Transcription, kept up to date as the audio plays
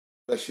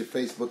Bless your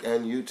Facebook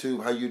and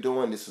YouTube. How you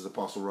doing? This is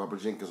Apostle Robert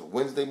Jenkins.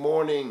 Wednesday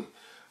morning,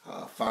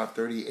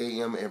 5:30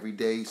 a.m. every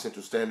day,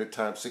 Central Standard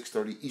Time,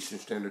 6:30 Eastern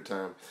Standard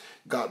Time.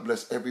 God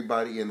bless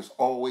everybody. And as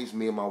always,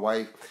 me and my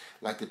wife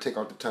like to take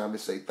out the time to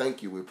say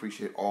thank you. We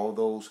appreciate all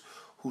those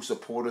who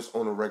support us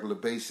on a regular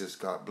basis.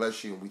 God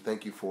bless you. And we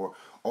thank you for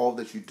all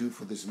that you do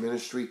for this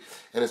ministry.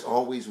 And as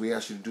always, we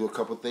ask you to do a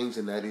couple things,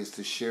 and that is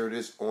to share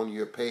this on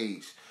your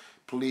page.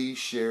 Please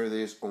share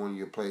this on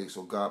your page.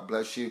 So God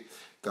bless you.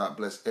 God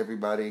bless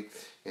everybody.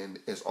 And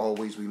as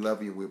always, we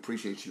love you and we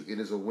appreciate you. It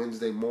is a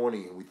Wednesday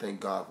morning, and we thank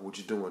God for what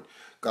you're doing.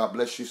 God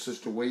bless you,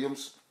 Sister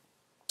Williams.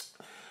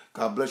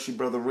 God bless you,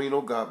 Brother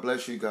Reno. God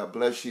bless you. God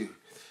bless you.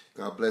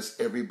 God bless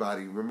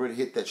everybody. Remember to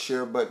hit that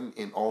share button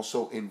and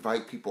also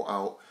invite people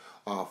out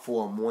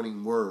for a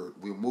morning word.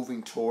 We're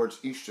moving towards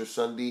Easter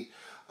Sunday,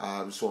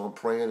 so I'm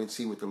praying and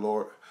see what the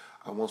Lord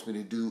wants me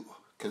to do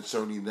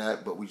concerning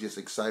that, but we're just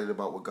excited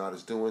about what God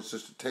is doing.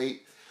 Sister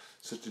Tate,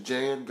 Sister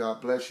Jan,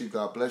 God bless you.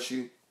 God bless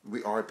you.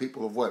 We are a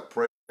people of what?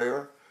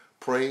 Prayer,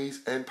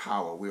 praise, and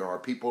power. We are a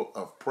people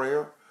of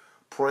prayer,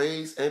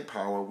 praise, and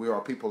power. We are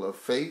a people of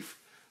faith,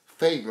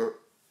 favor,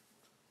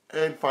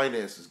 and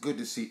finances. Good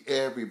to see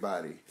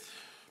everybody.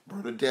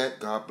 Bernadette,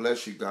 God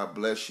bless you. God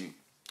bless you.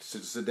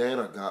 Sister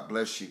Sedana, God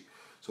bless you.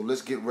 So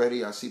let's get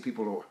ready. I see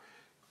people are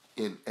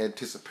in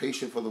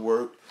anticipation for the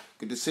word.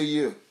 Good to see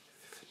you.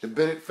 The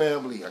Bennett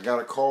family, I got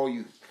to call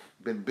you.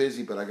 Been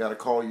busy, but I got to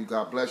call you.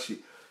 God bless you.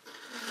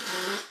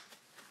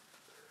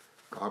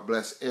 God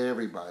bless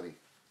everybody.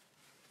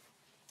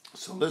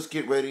 So let's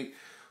get ready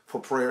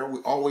for prayer. We're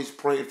always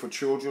praying for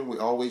children.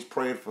 We're always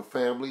praying for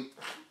family.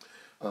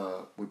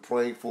 We're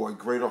praying for a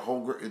greater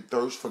hunger and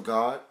thirst for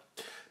God.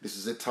 This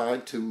is a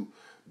time to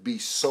be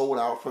sold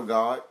out for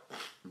God.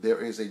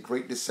 There is a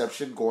great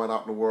deception going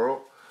out in the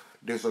world.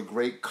 There's a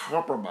great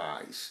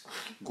compromise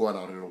going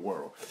on in the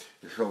world.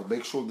 So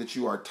make sure that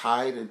you are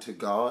tied into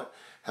God,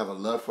 have a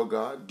love for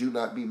God. Do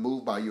not be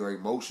moved by your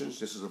emotions.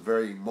 This is a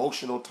very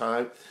emotional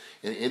time,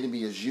 and the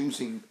enemy is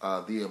using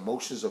the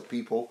emotions of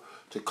people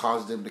to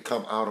cause them to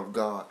come out of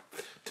God,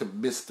 to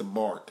miss the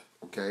mark,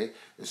 okay?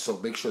 And so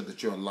make sure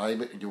that your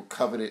alignment and your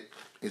covenant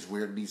is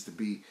where it needs to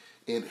be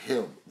in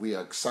Him. We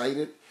are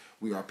excited.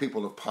 We are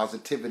people of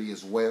positivity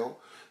as well.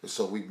 And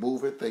so we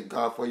move it. Thank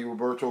God for you,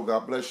 Roberto.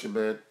 God bless you,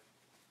 man.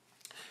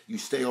 You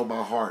stay on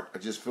my heart. I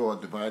just feel a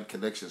divine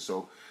connection,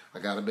 so I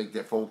got to make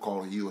that phone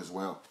call to you as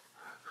well.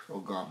 So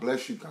God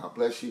bless you. God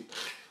bless you.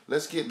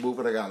 Let's get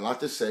moving. I got a lot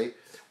to say.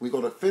 We're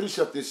going to finish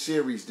up this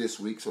series this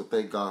week, so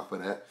thank God for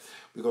that.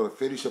 We're going to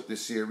finish up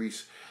this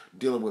series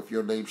dealing with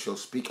Your Name Shall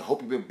Speak. I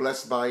hope you've been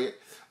blessed by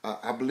it.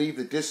 I believe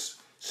that this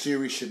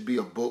series should be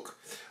a book.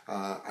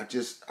 I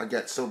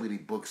got so many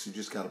books. You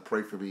just got to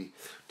pray for me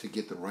to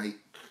get the right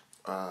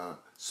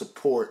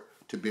support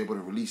to be able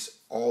to release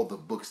all the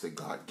books that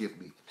God give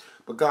me.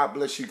 But God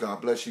bless you, God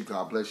bless you,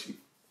 God bless you.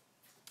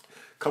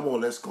 Come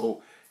on, let's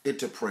go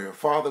into prayer.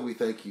 Father, we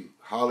thank you.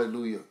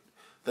 Hallelujah.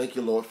 Thank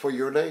you, Lord, for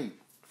your name.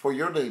 For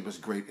your name is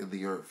great in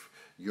the earth.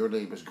 Your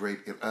name is great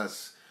in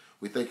us.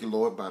 We thank you,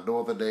 Lord, by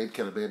no other name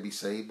can a man be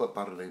saved but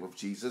by the name of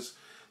Jesus.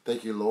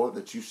 Thank you, Lord,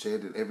 that you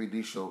said that every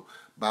knee shall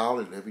bow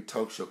and every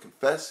tongue shall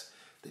confess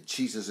that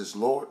Jesus is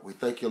Lord. We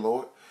thank you,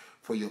 Lord,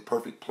 for your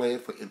perfect plan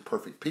for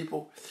imperfect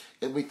people.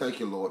 And we thank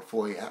you, Lord,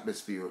 for an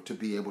atmosphere to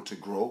be able to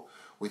grow.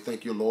 We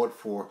thank you, Lord,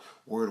 for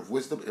a word of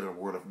wisdom and a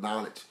word of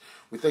knowledge.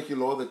 We thank you,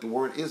 Lord, that the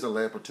word is a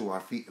lamp unto our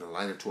feet and a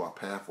light unto our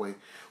pathway.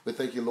 We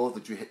thank you, Lord,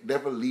 that you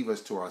never leave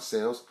us to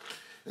ourselves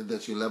and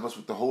that you love us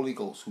with the Holy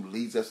Ghost who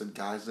leads us and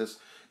guides us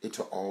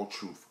into all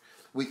truth.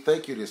 We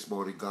thank you this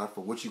morning, God,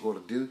 for what you're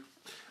going to do.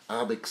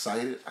 I'm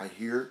excited. I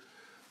hear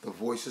the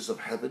voices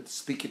of heaven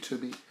speaking to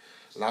me.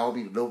 Allow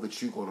me to know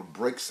that you're going to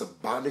break some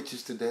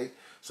bondages today.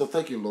 So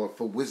thank you, Lord,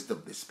 for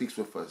wisdom that speaks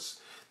with us.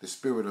 The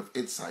spirit of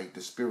insight,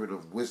 the spirit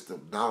of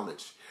wisdom,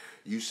 knowledge.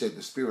 You said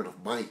the spirit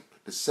of might,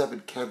 the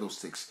 7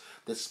 candlesticks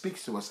that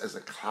speaks to us as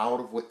a cloud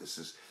of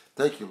witnesses.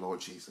 Thank you, Lord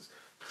Jesus.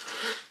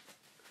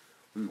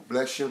 We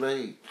bless your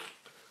name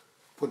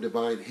for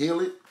divine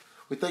healing.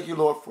 We thank you,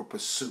 Lord, for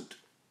pursuit.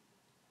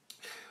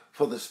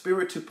 For the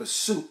spirit to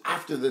pursue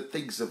after the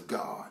things of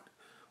God.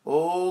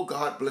 Oh,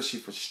 God bless you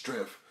for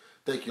strength.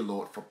 Thank you,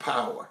 Lord, for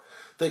power.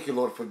 Thank you,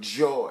 Lord, for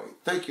joy.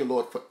 Thank you,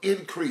 Lord, for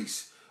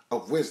increase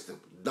of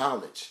wisdom,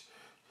 knowledge,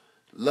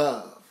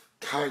 love,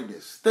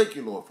 kindness. Thank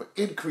you, Lord, for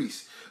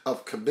increase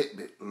of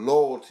commitment,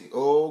 loyalty.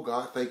 Oh,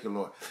 God, thank you,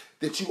 Lord,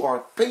 that you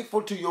are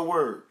faithful to your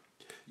word.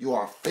 You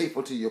are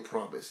faithful to your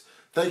promise.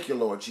 Thank you,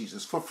 Lord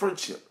Jesus, for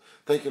friendship.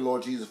 Thank you,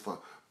 Lord Jesus,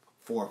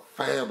 for a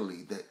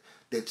family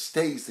that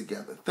stays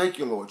together. Thank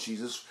you, Lord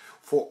Jesus,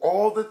 for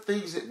all the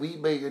things that we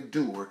may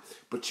endure,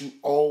 but you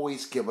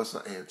always give us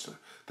an answer.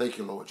 Thank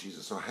you, Lord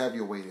Jesus. So have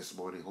your way this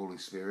morning, Holy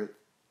Spirit.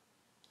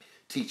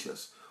 Teach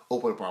us.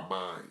 Open up our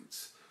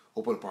minds.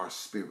 Open up our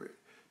spirit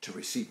to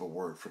receive a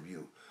word from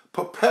you.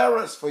 Prepare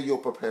us for your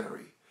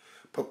preparing.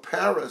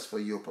 Prepare us for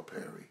your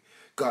preparing.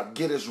 God,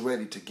 get us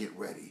ready to get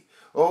ready.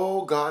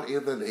 Oh, God,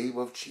 in the name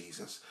of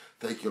Jesus.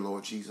 Thank you,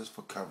 Lord Jesus,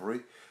 for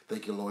covering.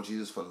 Thank you, Lord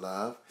Jesus, for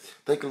love.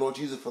 Thank you, Lord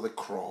Jesus, for the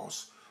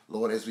cross.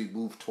 Lord, as we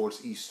move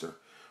towards Easter,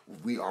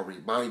 we are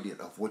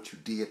reminded of what you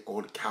did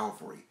on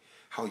Calvary,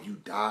 how you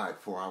died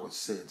for our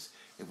sins,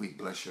 and we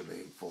bless your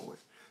name for it.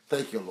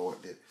 Thank you,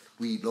 Lord, that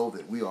we know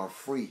that we are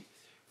free,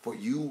 for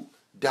you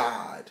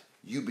died,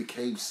 you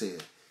became sin.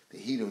 The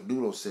he who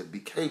knew no sin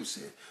became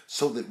sin,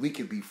 so that we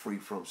can be free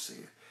from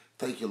sin.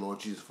 Thank you, Lord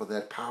Jesus, for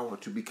that power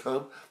to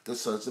become the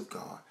sons of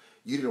God.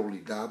 You didn't only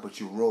die, but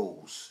you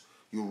rose.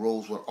 You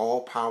rose with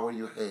all power in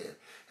your hand,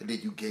 and then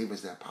you gave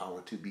us that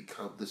power to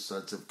become the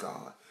sons of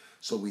God.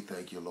 So we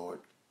thank you, Lord.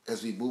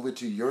 As we move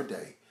into your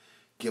day,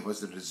 give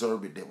us the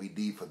discernment that we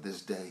need for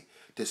this day,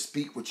 to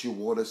speak what you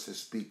want us to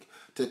speak,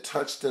 to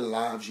touch the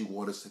lives you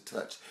want us to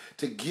touch,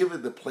 to give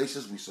in the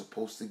places we're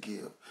supposed to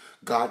give.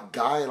 God,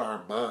 guide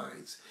our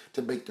minds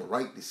to make the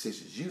right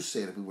decisions. You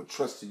said if we would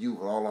trust in you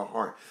with all our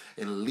heart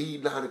and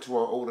lean not into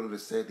our own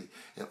understanding,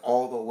 and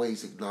all the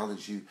ways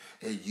acknowledge you,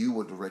 and you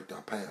will direct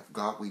our path.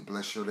 God, we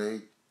bless your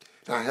name.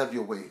 Now have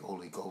your way,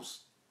 Holy Ghost.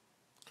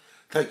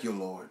 Thank you,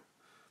 Lord,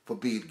 for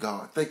being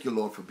God. Thank you,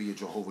 Lord, for being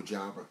Jehovah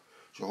Jireh,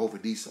 Jehovah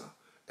Nissi,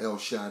 El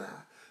Shaddai.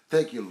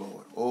 Thank you,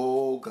 Lord.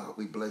 Oh, God,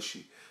 we bless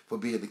you for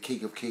being the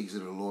King of Kings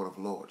and the Lord of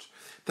Lords.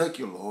 Thank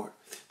you, Lord,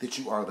 that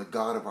you are the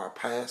God of our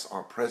past,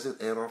 our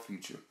present, and our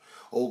future.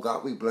 Oh,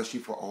 God, we bless you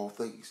for all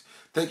things.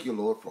 Thank you,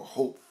 Lord, for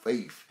hope,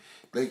 faith,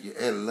 thank you,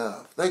 and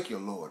love. Thank you,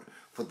 Lord,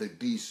 for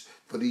these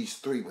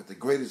three, but the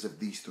greatest of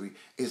these three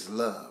is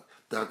love.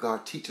 Now,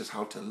 God, teach us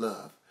how to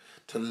love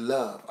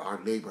our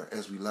neighbor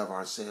as we love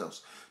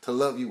ourselves, to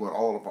love you with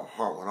all of our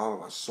heart, with all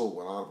of our soul,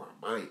 with all of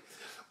our might.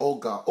 Oh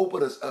God,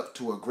 open us up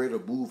to a greater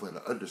move and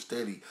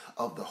understanding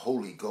of the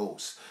Holy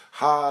Ghost.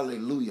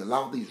 Hallelujah.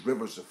 Allow these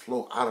rivers to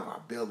flow out of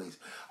our bellies.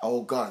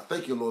 Oh God,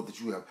 thank you, Lord,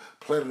 that you have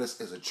planted us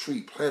as a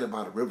tree planted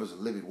by the rivers of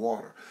living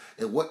water.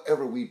 And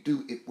whatever we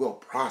do, it will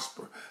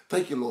prosper.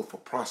 Thank you, Lord, for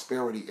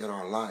prosperity in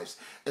our lives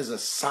as a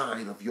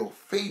sign of your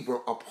favor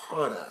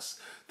upon us.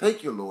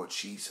 Thank you, Lord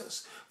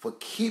Jesus, for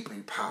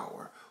keeping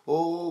power.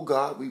 Oh,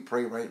 God, we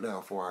pray right now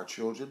for our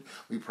children.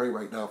 We pray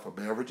right now for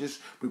marriages.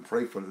 We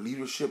pray for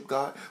leadership,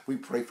 God. We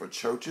pray for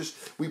churches.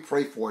 We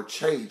pray for a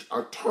change,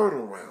 a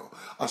turnaround,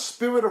 a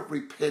spirit of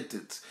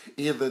repentance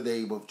in the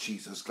name of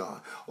Jesus,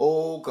 God.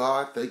 Oh,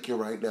 God, thank you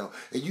right now.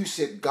 And you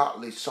said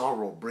godly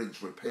sorrow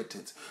brings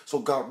repentance. So,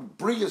 God,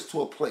 bring us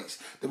to a place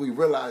that we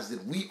realize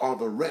that we are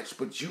the wretch,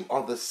 but you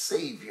are the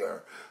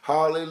Savior.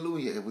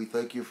 Hallelujah. And we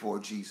thank you for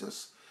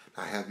Jesus.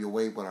 Now, have your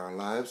way with our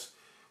lives.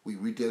 We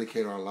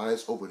rededicate our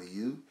lives over to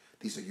you.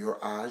 These are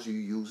your eyes. You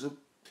use them.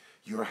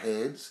 Your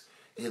hands.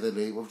 In the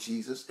name of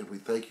Jesus. And we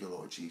thank you,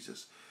 Lord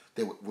Jesus,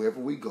 that wherever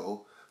we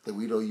go, that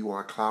we know you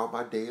are a cloud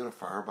by day and a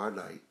fire by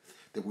night.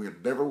 That we are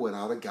never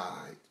without a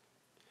guide.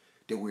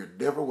 That we are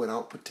never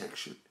without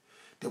protection.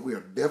 That we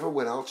are never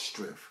without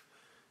strength.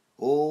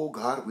 Oh,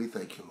 God, we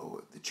thank you,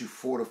 Lord, that you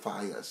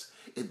fortify us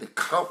in the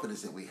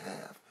confidence that we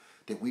have.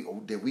 That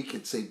we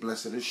can say,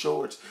 blessed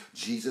assurance,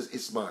 Jesus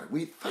is mine.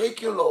 We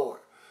thank you, Lord,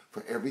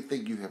 for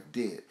everything you have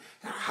did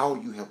and how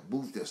you have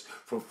moved us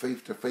from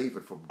faith to faith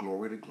and from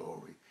glory to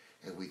glory.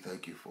 And we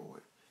thank you for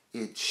it.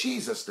 In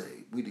Jesus'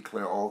 name, we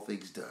declare all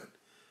things done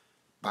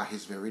by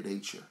his very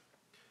nature.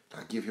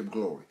 Now give him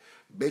glory.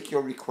 Make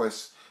your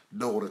requests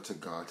known unto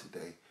God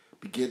today.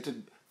 Begin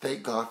to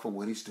thank God for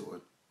what he's doing.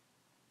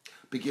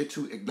 Begin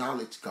to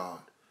acknowledge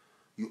God.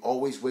 You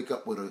always wake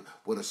up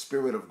with a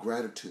spirit of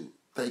gratitude.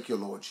 Thank you,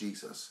 Lord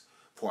Jesus,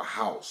 for a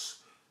house.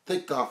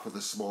 Thank God for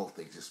the small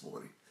things this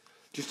morning.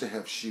 Just to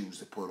have shoes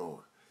to put on.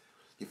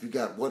 If you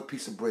got one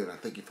piece of bread, I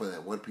thank you for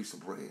that one piece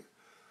of bread.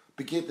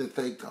 Begin to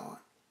thank God.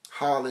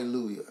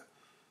 Hallelujah.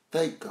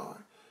 Thank God.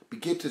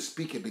 Begin to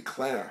speak and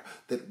declare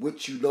that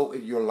what you know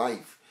in your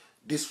life,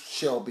 this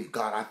shall be.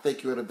 God, I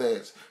thank you in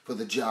advance for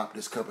the job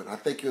that's coming. I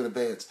thank you in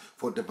advance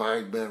for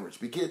divine marriage.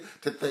 Begin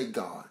to thank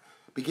God.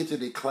 Begin to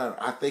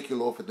declare, I thank you,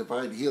 Lord, for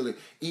divine healing,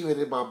 even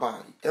in my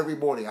body. Every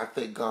morning, I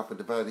thank God for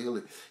divine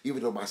healing.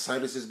 Even though my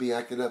sinuses be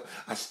acting up,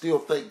 I still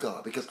thank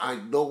God because I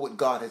know what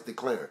God has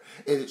declared.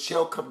 And it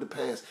shall come to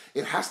pass.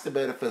 It has to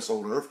manifest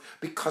on earth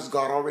because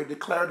God already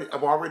declared it.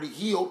 I'm already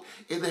healed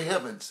in the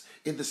heavens,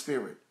 in the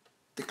spirit.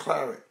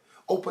 Declare it.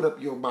 Open up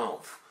your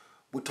mouth.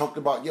 We talked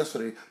about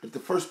yesterday that the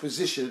first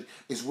position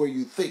is where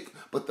you think,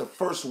 but the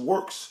first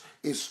works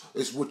is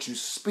what you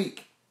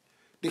speak.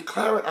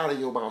 Declare it out of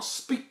your mouth.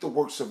 Speak the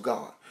works of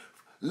God.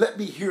 Let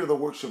me hear the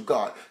works of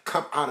God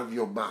come out of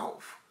your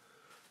mouth.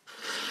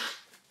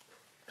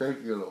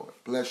 Thank you, Lord.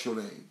 Bless your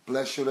name.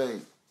 Bless your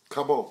name.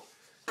 Come on.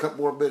 Couple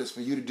more minutes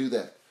for you to do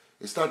that.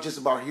 It's not just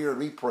about hearing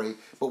me pray,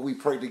 but we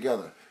pray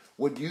together.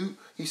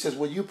 He says,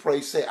 when you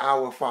pray, say,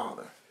 Our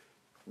Father.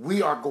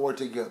 We are going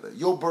together.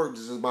 Your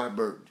burdens is my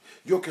burden.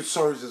 Your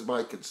concerns is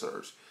my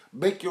concerns.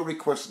 Make your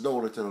requests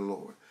known unto the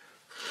Lord.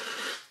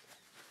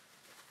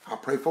 I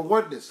pray for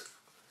oneness.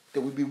 That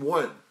we be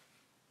one.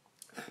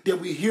 That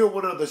we hear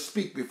one another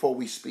speak before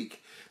we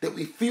speak. That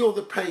we feel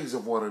the pains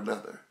of one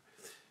another.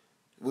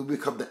 We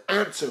become the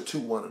answer to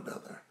one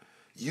another.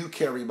 You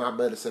carry my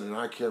medicine and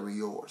I carry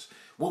yours.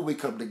 When we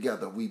come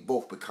together, we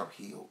both become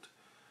healed.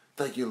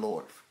 Thank you,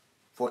 Lord,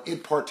 for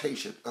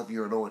impartation of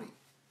your anointing.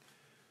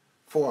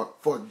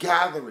 for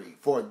gathering,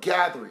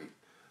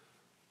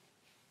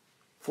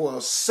 for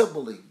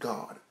assembling,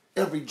 God.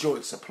 Every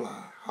joint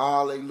supply.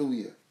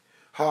 Hallelujah.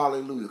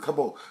 Hallelujah. Come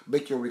on,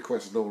 make your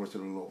request known to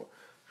the Lord.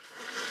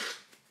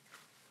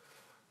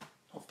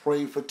 I'm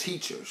praying for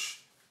teachers.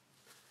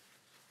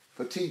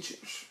 For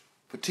teachers.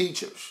 For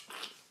teachers.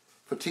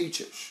 For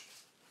teachers.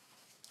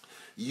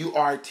 You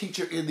are a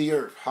teacher in the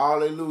earth.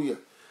 Hallelujah.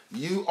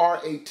 You are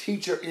a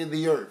teacher in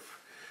the earth.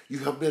 You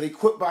have been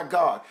equipped by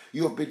God.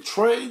 You have been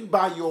trained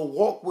by your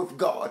walk with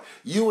God.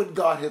 You and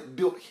God have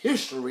built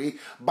history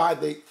by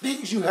the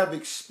things you have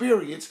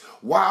experienced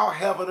while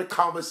having a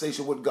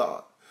conversation with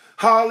God.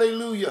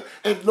 Hallelujah.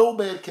 And no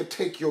man can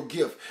take your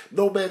gift.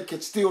 No man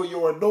can steal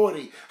your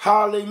anointing.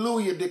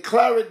 Hallelujah.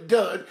 Declare it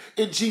done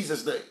in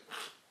Jesus' name.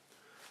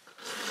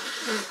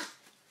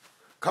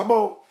 Come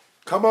on.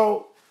 Come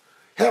on.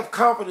 Have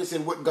confidence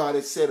in what God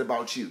has said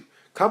about you.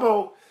 Come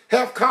on.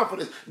 Have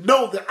confidence.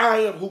 Know that I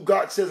am who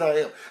God says I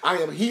am. I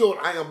am healed.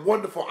 I am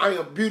wonderful. I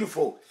am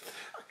beautiful.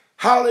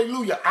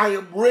 Hallelujah. I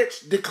am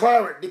rich.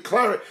 Declare it.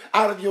 Declare it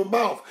out of your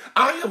mouth.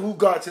 I am who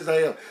God says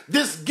I am.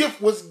 This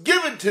gift was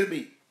given to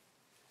me.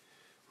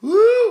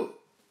 Woo!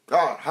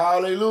 God,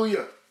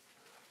 hallelujah.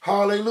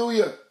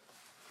 Hallelujah.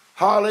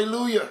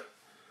 Hallelujah.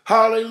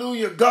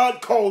 Hallelujah.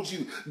 God called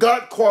you.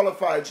 God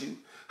qualified you.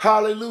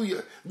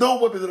 Hallelujah.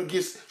 No weapon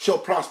against shall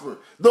prosper.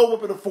 No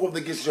weapon formed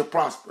against shall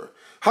prosper.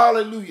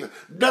 Hallelujah.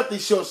 Nothing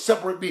shall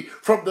separate me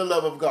from the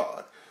love of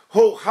God.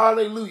 Oh,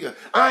 hallelujah.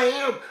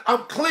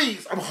 I'm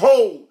cleansed. I'm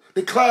whole.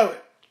 Declare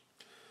it.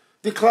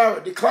 Declare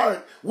it. Declare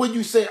it. When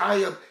you say I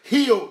am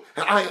healed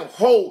and I am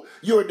whole,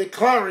 you're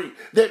declaring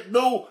that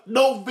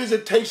no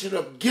visitation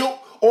of guilt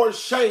or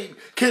shame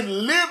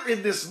can live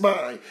in this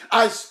mind.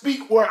 I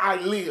speak where I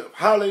live.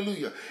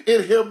 Hallelujah.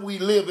 In him we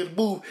live and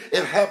move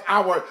and have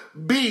our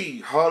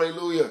being.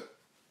 Hallelujah.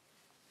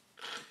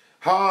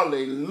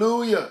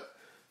 Hallelujah.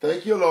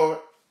 Thank you, Lord.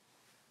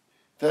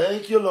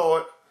 Thank you,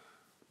 Lord.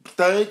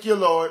 Thank you,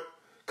 Lord.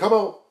 Come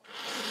on.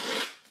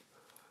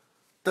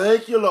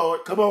 Thank you,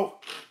 Lord. Come on.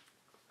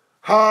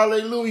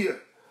 Hallelujah.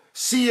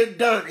 See it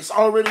done. It's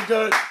already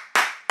done.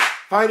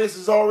 Finance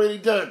is already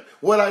done.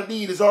 What I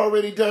need is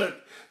already done.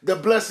 The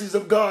blessings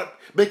of God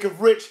maketh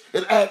rich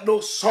and add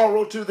no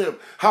sorrow to them.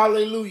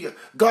 Hallelujah.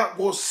 God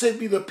will send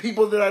me the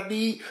people that I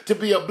need to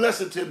be a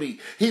blessing to me.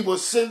 He will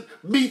send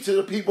me to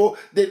the people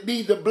that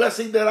need the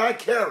blessing that I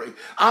carry.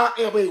 I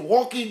am a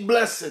walking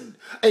blessing,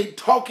 a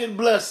talking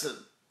blessing,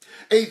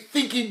 a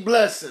thinking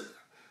blessing.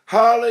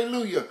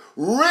 Hallelujah.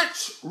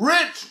 Rich,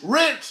 rich,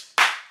 rich.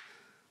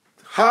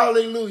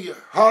 Hallelujah.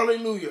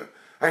 Hallelujah.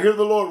 I hear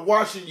the Lord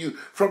washing you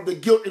from the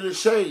guilt and the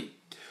shame.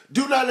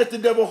 Do not let the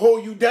devil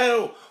hold you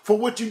down for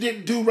what you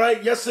didn't do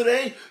right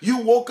yesterday. You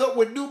woke up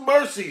with new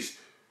mercies.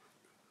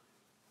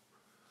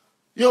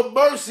 Your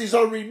mercies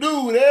are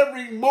renewed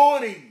every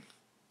morning.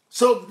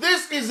 So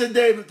this is the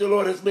day that the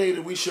Lord has made,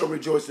 and we shall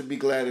rejoice and be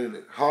glad in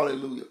it.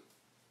 Hallelujah.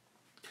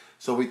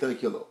 So we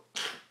thank you, Lord.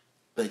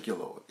 Thank you,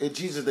 Lord. In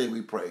Jesus' name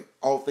we pray.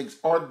 All things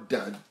are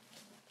done.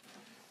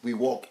 We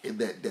walk in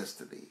that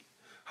destiny.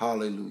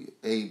 Hallelujah.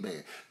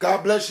 Amen.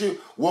 God bless you.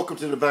 Welcome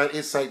to Divine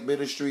Insight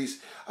Ministries.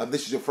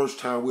 This is your first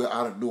time we're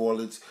out of New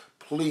Orleans.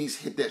 Please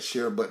hit that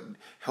share button.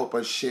 Help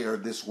us share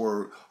this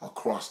word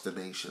across the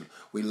nation.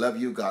 We love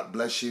you. God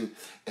bless you.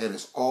 And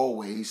as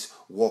always,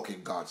 walk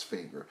in God's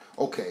favor.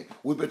 Okay,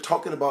 we've been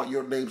talking about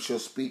Your Name Shall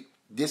Speak.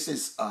 This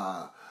is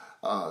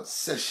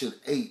session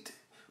 8,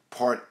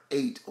 part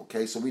 8.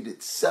 Okay, so we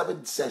did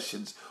 7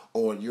 sessions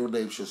on Your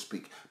Name Shall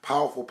Speak.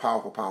 Powerful,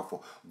 powerful,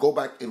 powerful. Go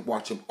back and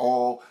watch them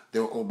all.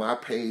 They're on my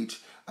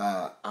page.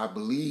 I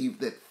believe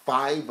that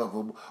 5 of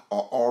them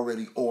are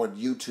already on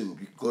YouTube.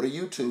 You can go to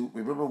YouTube.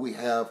 Remember, we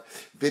have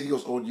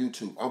videos on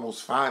YouTube.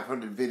 Almost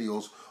 500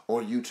 videos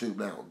on YouTube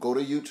now. Go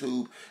to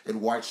YouTube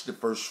and watch the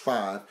first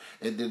 5.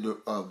 And then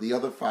the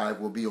other 5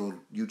 will be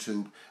on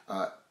YouTube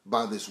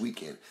by this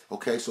weekend.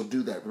 Okay, so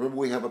do that. Remember,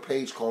 we have a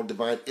page called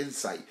Divine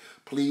Insight.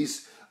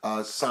 Please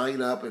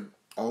sign up and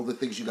all the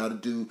things you got to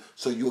do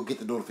so you'll get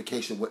the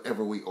notification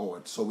whenever we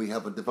on. So we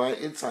have a Divine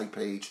Insight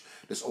page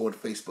that's on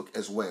Facebook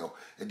as well.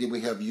 And then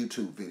we have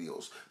YouTube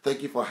videos.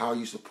 Thank you for how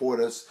you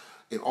support us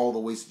in all the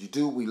ways that you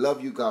do. We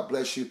love you. God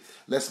bless you.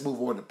 Let's move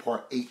on to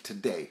part 8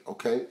 today,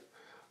 okay?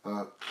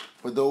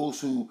 For those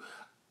who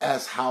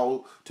ask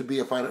how to be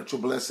a financial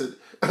blessing,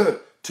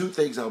 2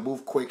 things. I'll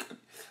move quick.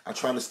 I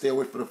try to stay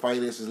away from the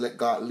finances, let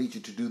God lead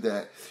you to do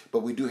that. But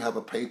we do have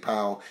a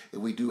PayPal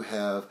and we do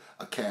have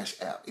a Cash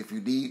App. If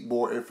you need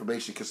more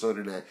information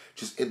concerning that,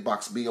 just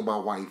inbox me or my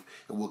wife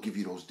and we'll give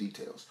you those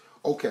details.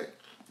 Okay,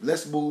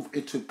 let's move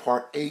into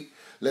part 8.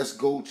 Let's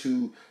go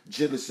to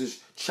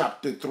Genesis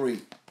chapter 3.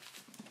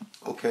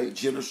 Okay,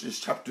 Genesis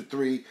chapter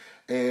 3,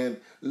 and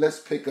let's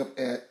pick up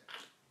at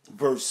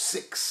verse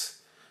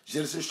 6.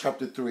 Genesis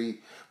chapter 3,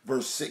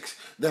 verse 6.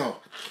 Now,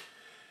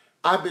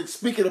 I've been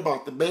speaking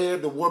about the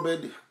man, the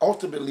woman.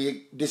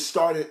 Ultimately, this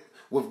started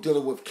with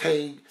dealing with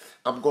Cain.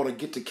 I'm going to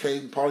get to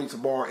Cain probably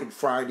tomorrow and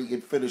Friday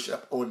and finish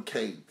up on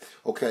Cain.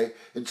 Okay?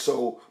 And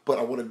so, but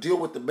I want to deal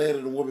with the man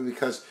and the woman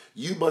because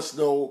you must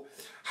know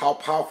how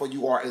powerful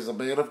you are as a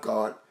man of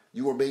God.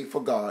 You were made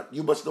for God.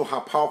 You must know how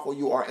powerful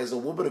you are as a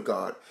woman of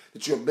God,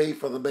 that you're made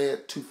for the man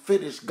to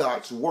finish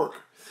God's work.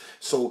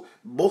 So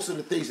most of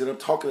the things that I'm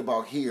talking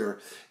about here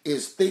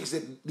is things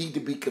that need to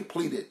be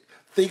completed.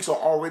 Things are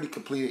already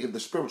completed in the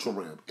spiritual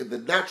realm. In the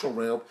natural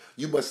realm,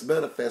 you must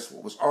manifest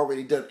what was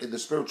already done in the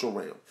spiritual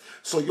realm.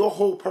 So your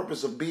whole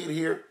purpose of being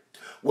here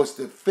was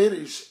to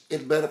finish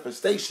in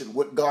manifestation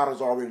what God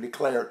has already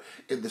declared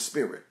in the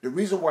spirit. The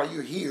reason why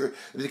you're here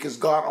is because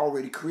God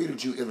already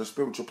created you in a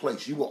spiritual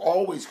place. You were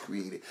always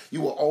created.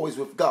 You were always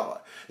with God.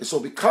 And so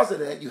because of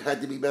that, you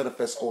had to be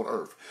manifest on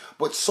earth.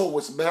 But so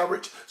was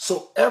marriage.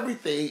 So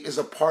everything is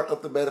a part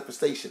of the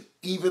manifestation,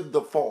 even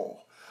the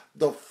fall.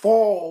 The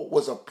fall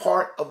was a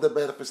part of the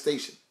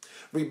manifestation.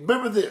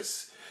 Remember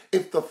this.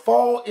 If the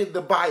fall in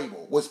the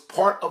Bible was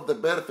part of the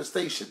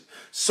manifestation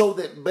so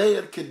that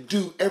man can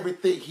do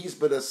everything he's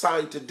been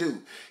assigned to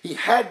do, he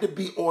had to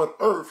be on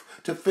earth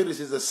to finish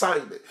his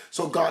assignment.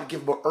 So God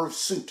gave him an earth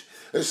suit.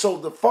 And so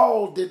the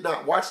fall did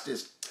not, watch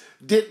this,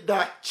 did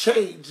not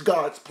change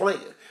God's plan.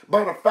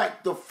 Matter of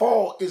fact, the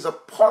fall is a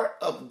part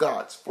of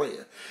God's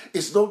plan.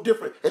 It's no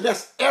different. And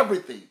that's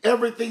everything.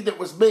 Everything that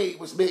was made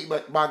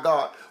by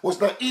God. Was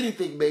not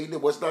anything made that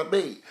was not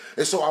made.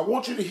 And so I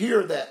want you to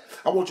hear that.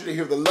 I want you to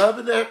hear the love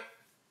in that.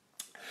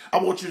 I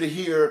want you to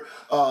hear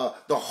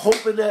the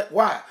hope in that.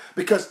 Why?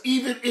 Because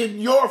even in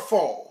your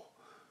fall,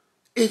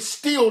 it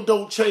still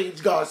don't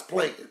change God's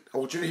plan. I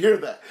want you to hear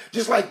that.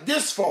 Just like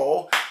this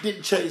fall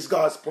didn't change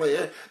God's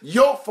plan,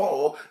 your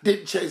fall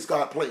didn't change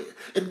God's plan.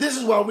 And this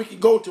is why we can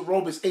go to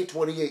Romans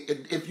 8:28.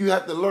 And if you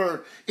have to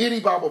learn any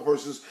Bible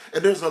verses,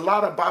 and there's a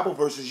lot of Bible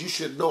verses you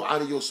should know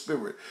out of your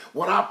spirit.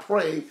 When I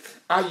pray,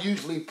 I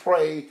usually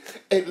pray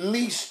at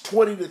least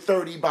 20 to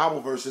 30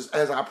 Bible verses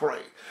as I pray.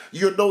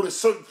 You'll notice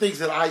certain things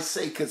that I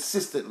say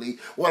consistently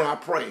when I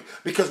pray,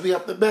 because we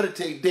have to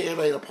meditate day and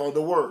night upon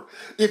the word.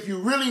 If you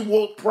really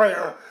want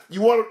prayer,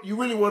 you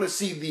really want to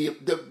see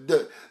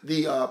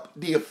the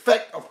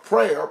effect of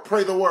prayer.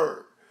 Pray the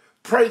word.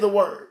 Pray the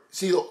word.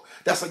 See,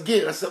 that's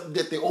something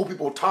that the old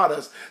people taught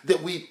us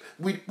that we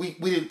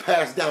didn't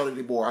pass down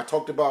anymore. I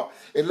talked about,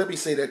 and let me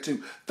say that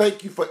too.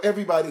 Thank you for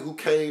everybody who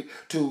came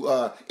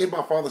to In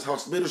My Father's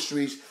House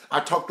Ministries. I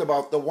talked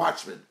about the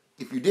watchman.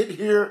 If you didn't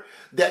hear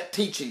that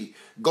teaching,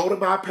 go to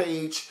my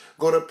page,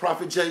 go to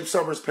Prophet James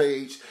Summers'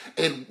 page,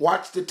 and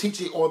watch the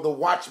teaching on the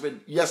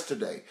watchman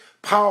yesterday.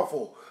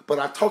 Powerful, but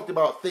I talked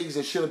about things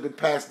that should have been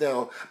passed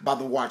down by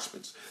the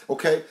watchmen.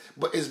 Okay?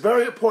 But it's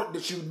very important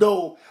that you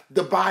know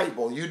the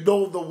Bible, you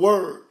know the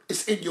word.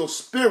 It's in your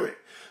spirit.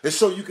 And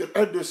so you can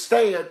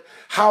understand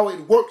how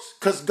it works,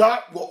 because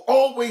God will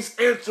always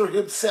answer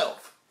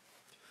himself.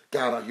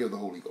 God, I hear the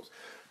Holy Ghost.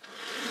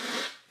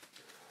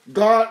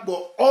 God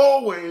will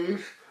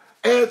always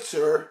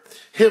answer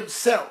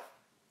himself.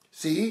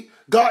 See,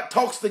 God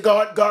talks to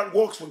God, God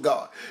walks with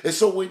God. And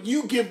so when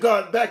you give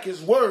God back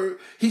his word,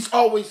 he's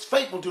always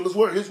faithful to his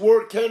word. His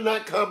word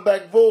cannot come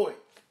back void.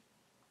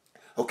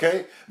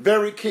 Okay?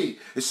 Very key.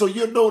 And so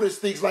you'll notice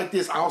things like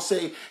this. I'll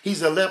say,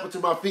 he's a lamp unto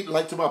my feet,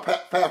 light to my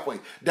pathway.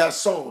 That's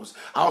Psalms.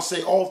 I'll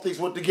say, all things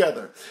work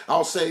together.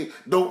 I'll say,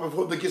 no one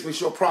formed against me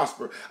shall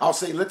prosper. I'll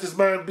say, let this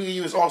mind be in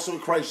you is also in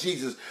Christ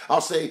Jesus.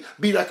 I'll say,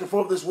 be not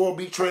conformed to this world,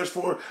 be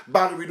transformed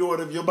by the renewing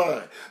of your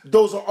mind.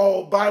 Those are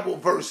all Bible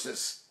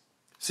verses.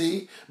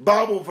 See?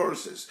 Bible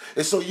verses.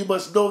 And so you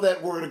must know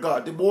that word of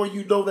God. The more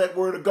you know that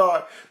word of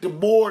God, the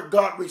more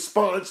God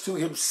responds to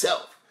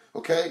himself.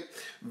 Okay?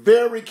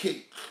 Very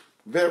key.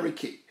 Very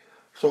key.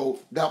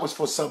 So that was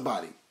for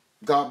somebody.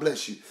 God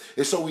bless you.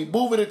 And so we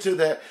moving into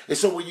that. And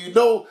so when you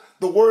know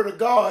the word of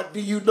God,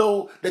 do you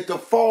know that the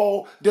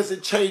fall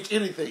doesn't change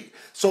anything?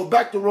 So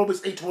back to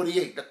Romans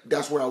 8:28.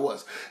 That's where I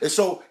was. And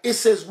so it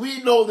says,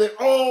 we know that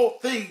all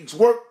things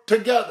work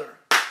together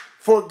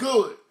for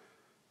good.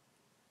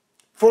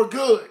 For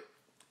good.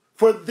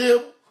 For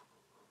them,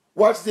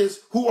 watch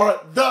this, who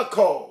are the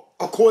called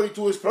according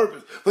to his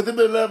purpose. For them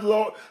that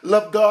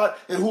love God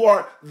and who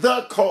are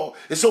the called.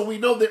 And so we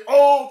know that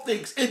all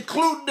things,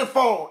 including the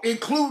fall,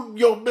 including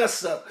your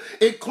mess up,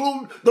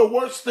 including the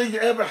worst thing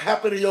that ever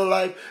happened in your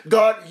life,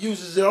 God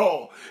uses it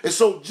all. And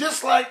so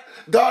just like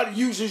God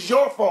uses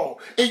your fall,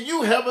 and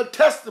you have a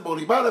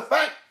testimony. Matter of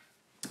fact,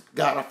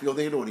 God, I feel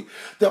the anointing.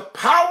 The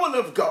power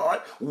of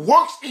God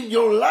works in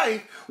your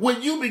life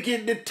when you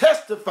begin to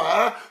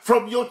testify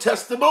from your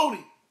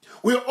testimony.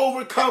 We're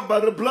overcome by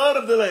the blood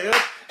of the Lamb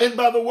and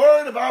by the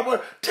word of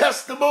our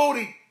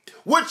testimony,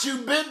 what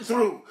you've been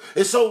through.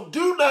 And so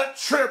do not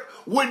trip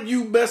when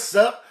you mess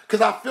up,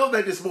 because I feel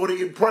that this morning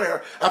in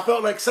prayer. I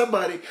felt like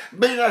somebody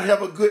didn't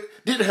have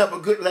a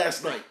good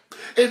last night.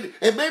 And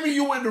maybe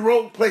you went in the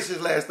wrong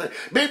places last night.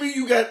 Maybe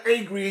you got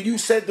angry and you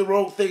said the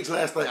wrong things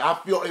last night. I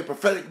feel a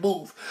prophetic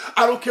move.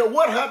 I don't care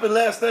what happened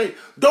last night.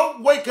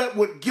 Don't wake up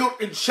with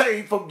guilt and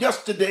shame from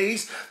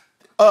yesterday's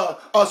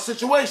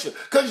situation,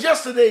 because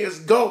yesterday is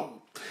gone.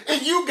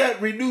 And you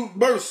got renewed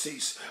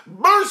mercies.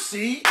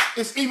 Mercy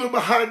is even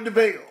behind the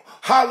veil.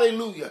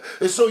 Hallelujah.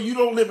 And so you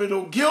don't live in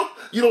no guilt.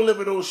 You don't live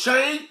in no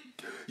shame.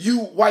 You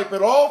wipe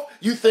it off.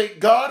 You thank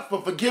God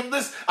for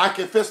forgiveness. I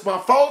confess my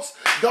faults.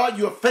 God,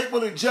 you are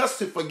faithful and just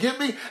to forgive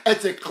me and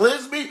to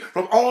cleanse me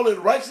from all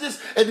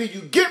unrighteousness. And then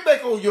you get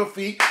back on your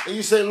feet and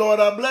you say, Lord,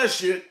 I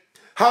bless you.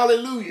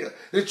 Hallelujah.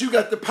 That you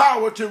got the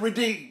power to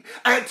redeem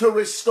and to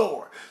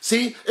restore.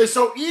 See? And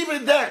so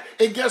even that,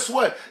 and guess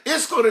what?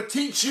 It's going to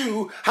teach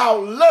you how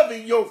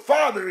loving your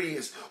Father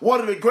is.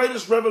 One of the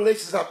greatest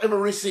revelations I've ever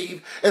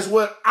received is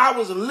when I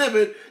was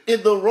living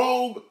in the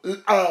wrong,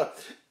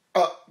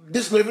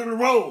 living in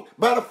Rome.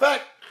 Matter of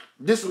fact,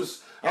 this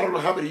was, I don't know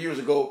how many years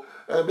ago,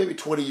 maybe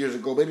 20 years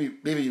ago, maybe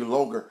even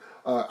longer.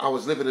 I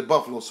was living in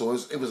Buffalo, so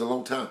it was a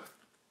long time.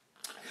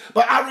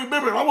 But I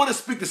remember, I want to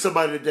speak to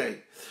somebody today,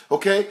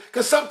 okay?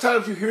 Because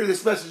sometimes you hear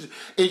this message,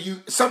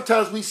 and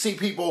sometimes we see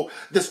people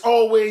that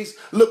always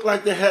look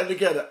like they have it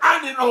together.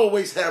 I didn't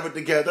always have it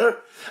together.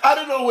 I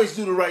didn't always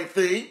do the right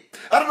thing.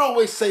 I didn't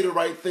always say the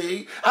right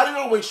thing. I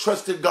didn't always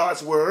trust in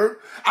God's word.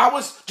 I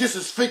was just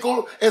as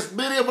fickle as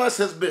many of us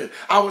has been.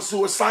 I was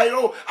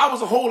suicidal. I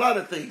was a whole lot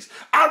of things.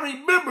 I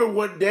remember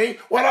one day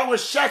when I was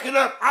shacking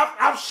up.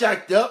 I've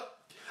shacked up.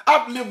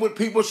 I've lived with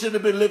people shouldn't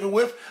have been living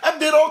with. I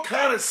did all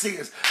kinds of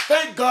sins.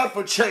 Thank God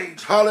for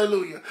change.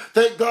 Hallelujah.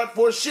 Thank God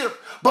for a shift.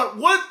 But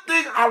one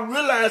thing I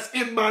realized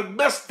in my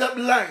messed up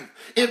life,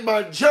 in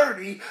my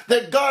journey,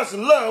 that God's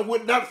love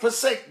would not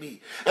forsake me.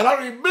 And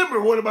I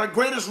remember one of my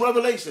greatest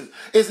revelations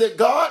is that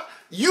God,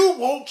 you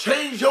won't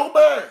change your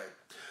mind.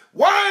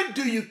 Why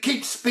do you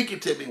keep speaking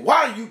to me?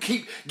 Why do you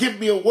keep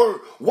giving me a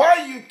word?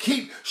 Why do you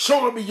keep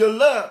showing me your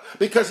love?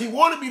 Because he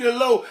wanted me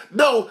to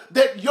know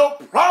that your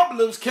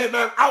problems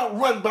cannot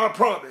outrun my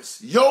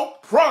promise. Your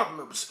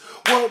problems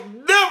will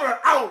never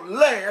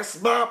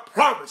outlast my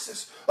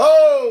promises.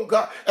 Oh,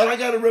 God. And I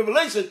got a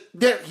revelation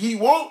that he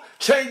won't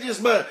change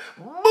his mind.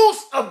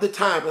 Most of the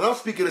time, and I'm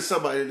speaking to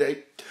somebody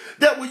today,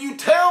 that when you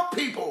tell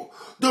people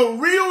the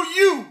real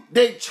you,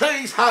 they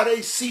change how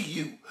they see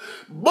you.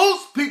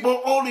 Most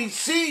people only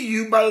see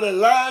you by the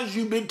lies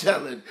you've been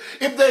telling.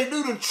 If they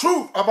knew the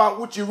truth about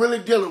what you're really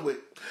dealing with,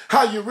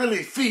 how you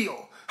really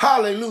feel,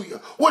 hallelujah,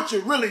 what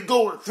you're really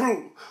going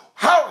through,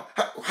 how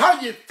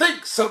you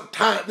think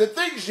sometimes, the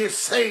things you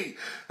say,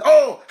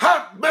 oh,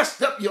 how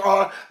messed up you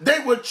are, they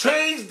would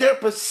change their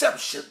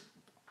perception.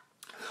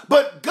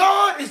 But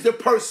God is the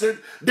person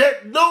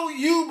that knew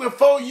you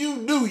before you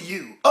knew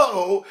you.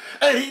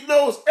 And he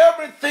knows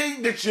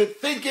everything that you're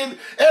thinking,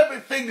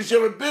 everything that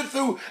you've ever been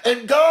through.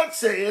 And God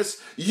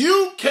says,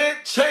 you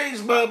can't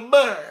change my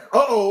mind.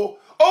 All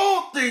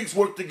things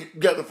work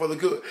together for the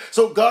good.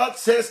 So God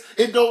says,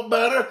 it don't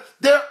matter.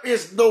 There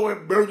is no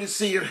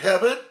emergency in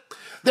heaven.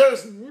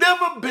 There's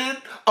never been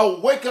a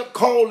wake-up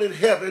call in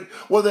heaven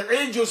where the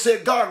angel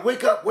said, God,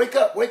 wake up, wake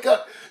up, wake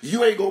up.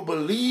 You ain't going to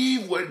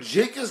believe what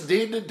Jenkins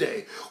did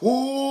today.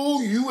 Ooh,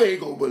 you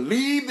ain't going to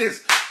believe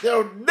this.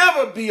 There'll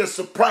never be a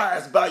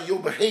surprise by your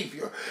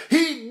behavior.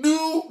 He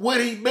knew when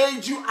he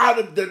made you out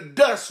of the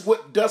dust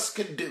what dust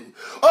can do.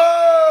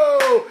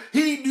 Oh,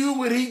 he knew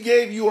when he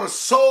gave you a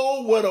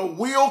soul what a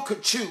will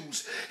could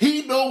choose.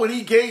 He knew when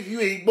he gave you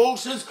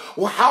emotions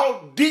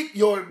how deep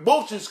your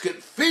emotions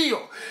could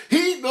feel.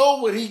 He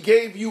knew when he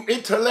gave you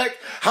intellect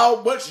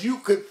how much you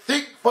could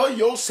think for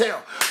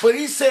yourself. But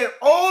he said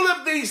all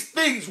of these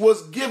things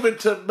was given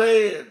to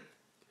man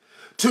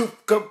to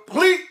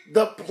complete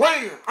the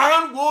plan.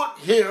 I want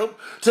him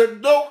to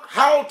know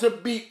how to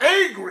be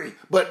angry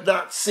but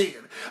not sin.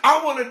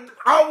 I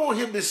want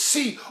him to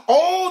see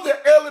all the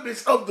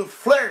elements of the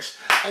flesh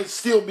and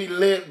still be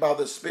led by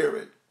the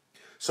Spirit.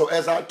 So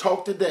as I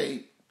talk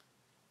today,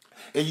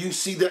 and you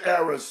see the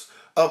errors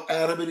of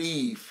Adam and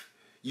Eve,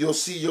 you'll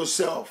see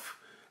yourself.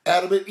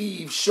 Adam and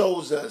Eve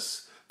shows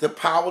us the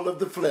power of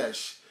the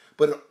flesh,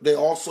 but they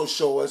also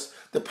show us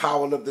the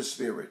power of the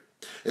Spirit.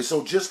 And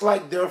so just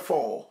like their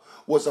fall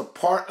was a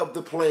part of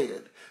the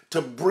plan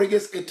to bring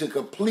us into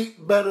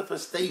complete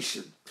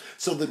manifestation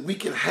so that we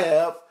can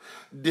have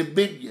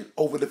dominion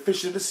over the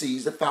fish of the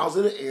seas, the fowls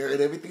of the air,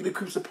 and everything that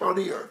creeps upon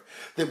the earth,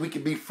 that we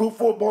can be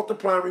fruitful,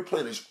 multiply, and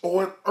replenish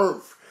on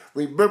earth.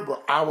 Remember,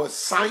 our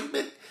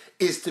assignment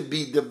is to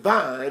be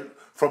divine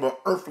from an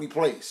earthly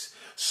place.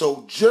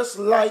 So just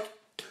like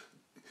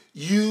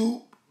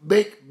you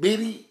make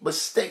many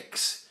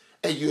mistakes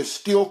and you're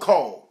still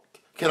called,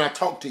 can I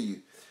talk to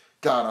you?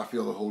 God, I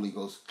feel the Holy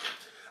Ghost.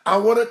 I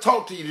want to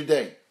talk to you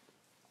today.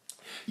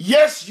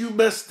 Yes, you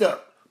messed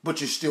up, but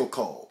you're still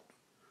called.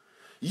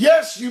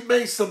 Yes, you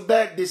made some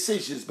bad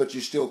decisions, but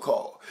you're still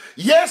called.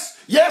 Yes,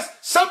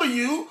 some of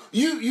you,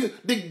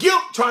 the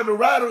guilt trying to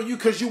ride on you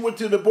because you went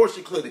to an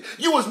abortion clinic.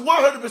 You was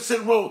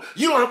 100% wrong.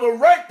 You don't have a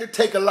right to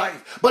take a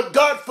life, but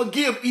God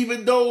forgive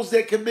even those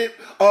that commit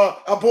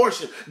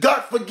abortion.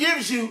 God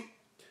forgives you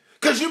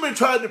because you've been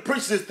trying to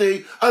preach this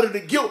thing under the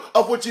guilt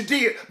of what you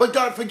did, but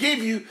God forgive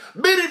you.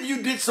 Many of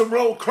you did some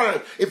wrong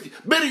crime.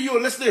 If many of you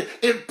are listening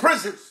in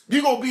prison,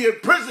 you're going to be in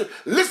prison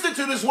listening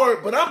to this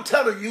word, but I'm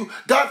telling you,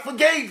 God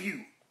forgave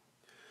you.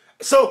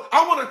 So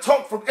I want to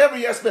talk from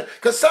every aspect,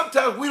 because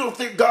sometimes we don't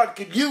think God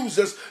can use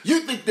us. You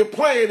think the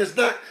plan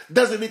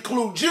doesn't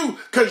include you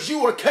because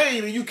you are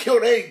Cain and you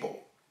killed Abel.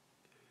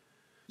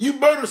 You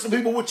murdered some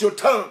people with your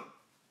tongue.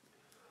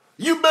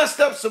 You messed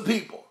up some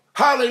people.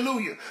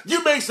 Hallelujah.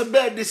 You made some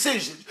bad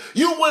decisions.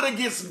 You went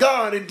against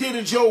God and did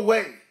it your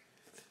way.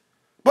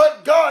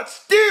 But God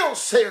still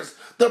says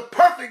the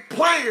perfect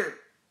plan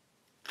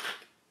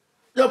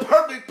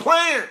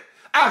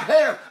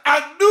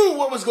I knew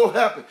what was going to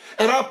happen.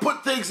 And I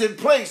put things in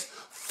place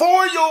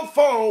for your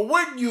fall,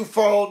 when you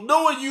fall,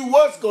 knowing you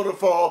was going to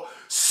fall,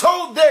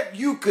 so that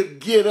you could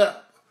get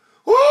up.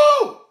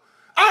 Woo!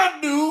 I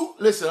knew.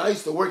 Listen, I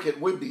used to work at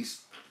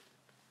Wendy's.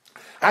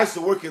 I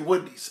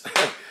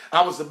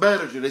was a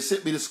manager. They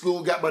sent me to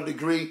school, got my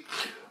degree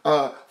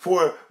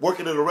for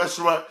working in a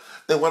restaurant.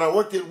 And when I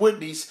worked at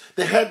Wendy's,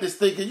 they had this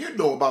thing, and you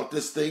know about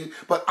this thing,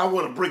 but I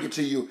want to bring it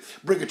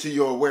to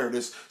your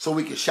awareness so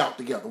we can shout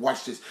together.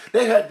 Watch this.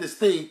 They had this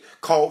thing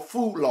called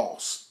food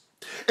loss.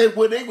 And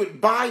when they would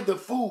buy the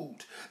food,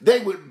 they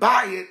would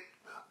buy it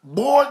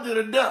more than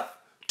enough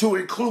to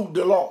include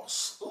the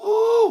loss.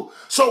 Ooh.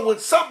 So when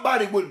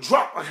somebody would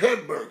drop a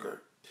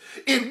hamburger,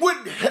 it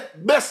wouldn't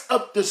mess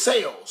up the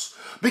sales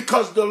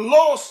because the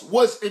loss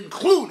was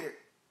included.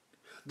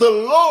 The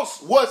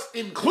loss was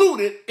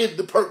included in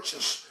the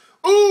purchase.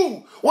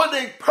 Ooh, when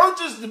they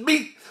purchased the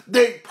meat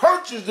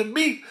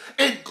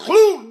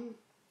including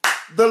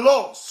the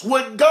loss.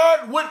 When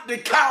God went to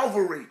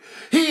Calvary,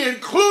 he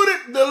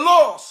included the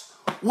loss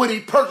when he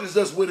purchased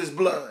us with his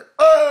blood.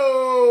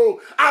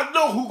 Oh, I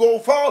know who gonna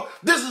fall.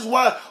 This is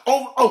why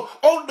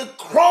on the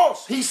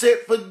cross he said,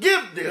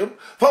 forgive them,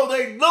 for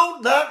they know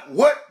not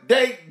what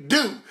they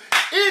do.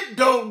 It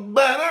don't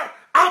matter.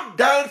 I'm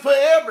dying for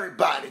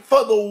everybody,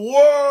 for the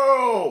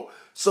world.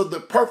 So the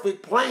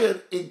perfect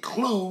plan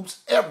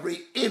includes every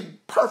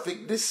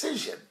imperfect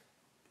decision.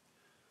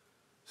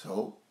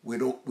 So we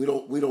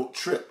don't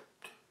trip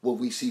when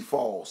we see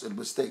falls and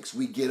mistakes.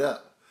 We get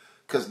up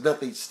because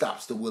nothing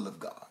stops the will of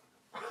God.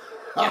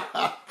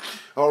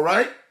 All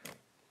right?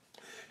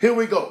 Here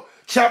we go.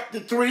 Chapter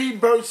 3,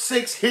 verse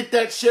 6. Hit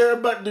that share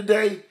button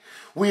today.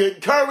 We're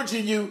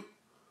encouraging you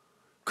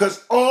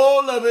because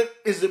all of it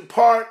is a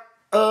part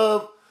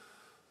of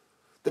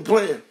the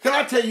plan. Can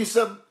I tell you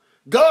something?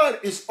 God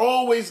is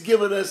always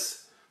giving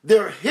us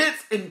their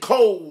hits and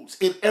codes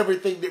in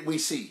everything that we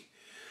see.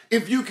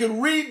 If you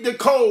can read the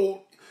code,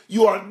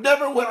 you are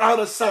never without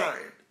a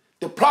sign.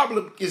 The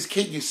problem is,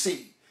 can you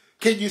see?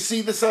 Can you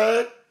see the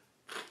sign?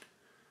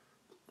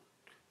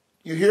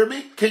 You hear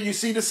me? Can you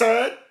see the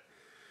sign?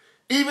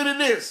 Even in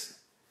this,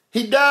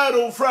 he died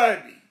on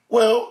Friday.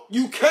 Well,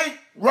 you can't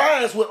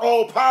rise with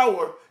all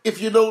power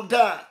if you don't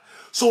die.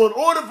 So in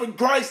order for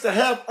Christ to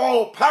have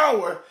all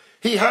power,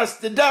 he has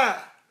to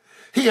die.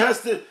 He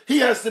has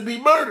to be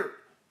murdered.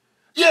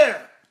 Yeah,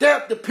 they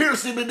have to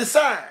pierce him in the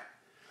side.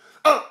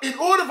 In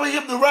order for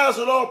him to rise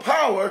with all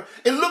power,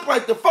 it looked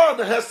like the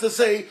Father has to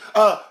say,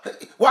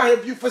 why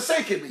have you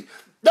forsaken me?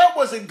 That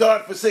wasn't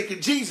God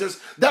forsaking Jesus.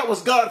 That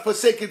was God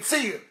forsaking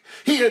sin.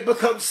 He had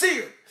become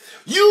sin.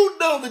 You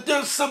know that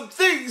there's some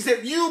things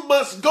that you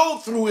must go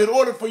through in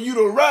order for you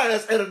to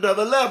rise at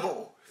another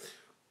level.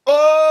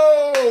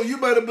 Oh, you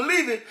better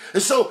believe it.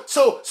 And so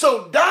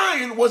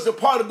dying was a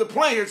part of the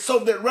plan so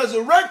that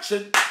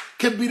resurrection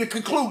can be the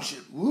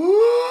conclusion.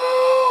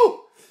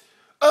 Woo!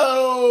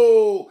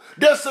 Oh,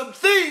 there's some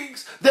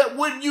things that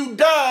when you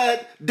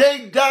died,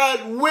 they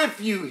died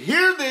with you.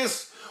 Hear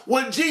this.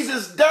 When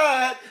Jesus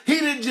died, he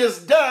didn't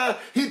just die.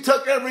 He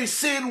took every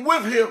sin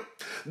with him.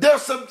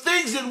 There's some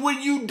things that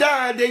when you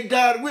died, they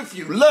died with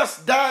you.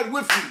 Lust died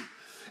with you.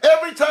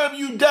 Every time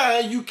you die,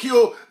 you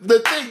kill the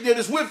thing that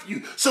is with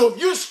you. So if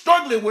you're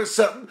struggling with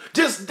something,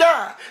 just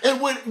die. And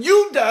when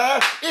you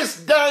die, it's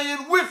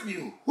dying with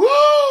you.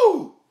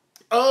 Woo!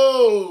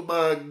 Oh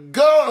my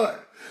God.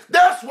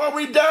 That's why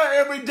we die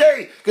every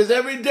day. Because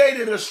every day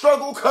that a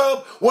struggle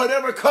comes,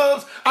 whatever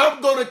comes,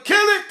 I'm going to kill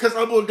it because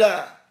I'm going to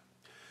die.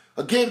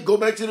 Again, go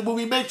back to the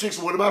movie Matrix,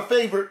 one of my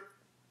favorite.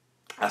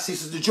 I see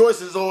Sister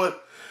Joyce is on.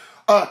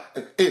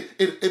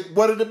 In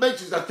one of the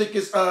Matrix, I think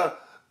it's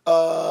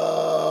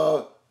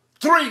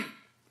 3.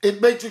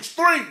 In Matrix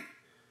 3,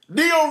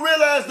 Neo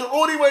realized the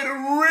only way to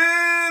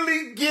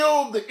really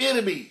kill the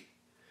enemy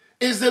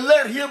is to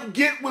let him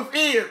get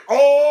within.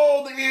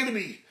 All the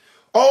enemy,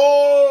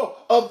 all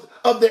of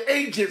the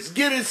agents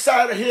get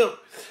inside of him.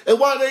 And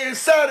while they're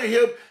inside of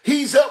him,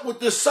 he's up with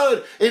the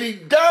sun and he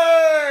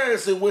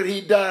dies. And when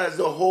he dies,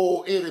 the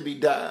whole enemy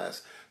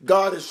dies.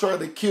 God is trying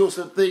to kill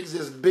some things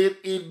that's been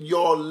in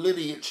your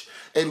lineage.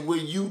 And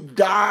when you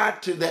die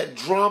to that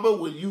drama,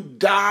 when you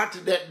die to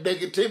that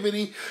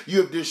negativity,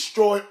 you have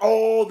destroyed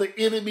all the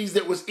enemies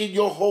that was in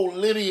your whole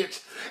lineage.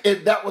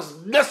 And that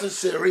was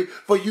necessary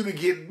for you to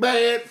get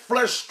mad,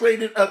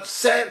 frustrated,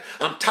 upset.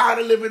 I'm tired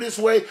of living this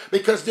way,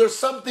 because there's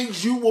some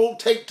things you won't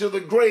take to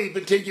the grave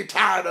until you're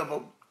tired of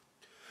them.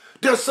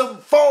 There's some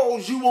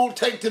falls you won't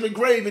take to the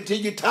grave until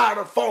you're tired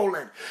of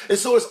falling. And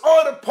so it's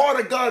all a part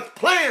of God's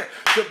plan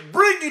to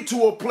bring you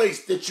to a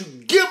place that you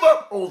give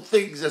up on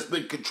things that's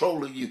been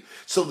controlling you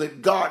so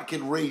that God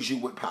can raise you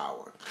with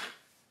power.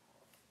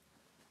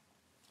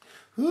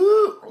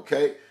 Ooh,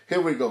 okay, here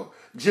we go.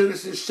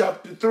 Genesis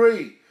chapter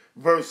 3,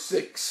 verse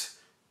 6.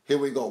 Here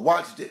we go.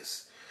 Watch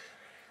this.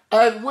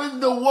 And when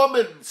the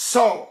woman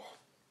saw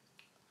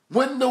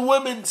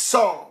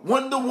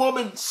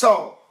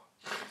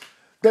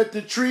that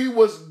the tree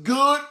was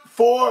good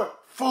for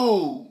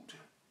food,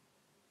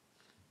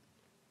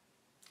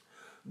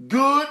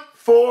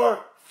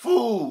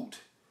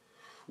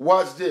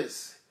 watch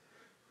this.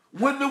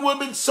 When the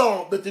woman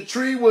saw that the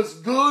tree was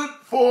good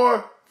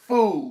for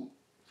food,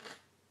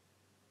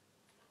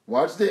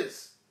 watch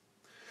this,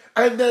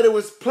 and that it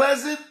was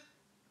pleasant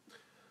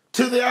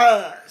to the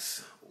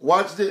eyes,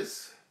 watch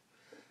this,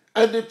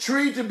 and the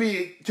tree to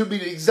be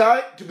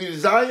desired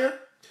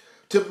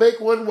to make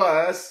one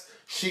wise,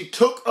 she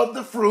took of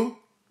the fruit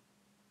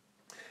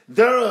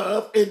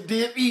thereof and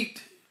did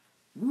eat.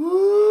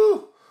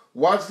 Woo!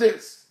 Watch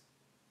this.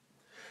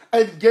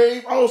 And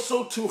gave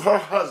also to her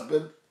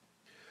husband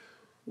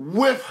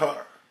with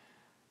her,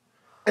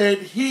 and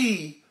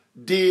he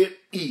did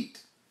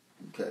eat.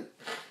 Okay.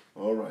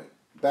 All right.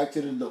 Back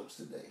to the notes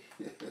today.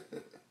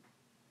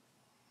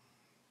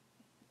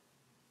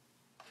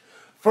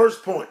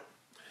 First point.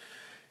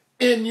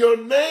 In your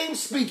name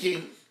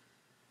speaking,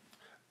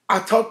 I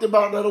talked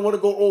about, and I don't want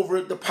to go over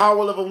it, the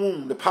power of a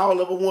womb, the power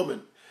of a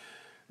woman.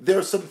 There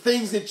are some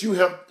things that you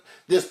have,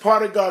 there's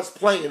part of God's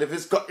plan.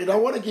 And I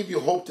want to give you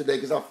hope today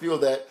because I feel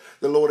that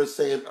the Lord is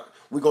saying,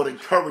 we're going to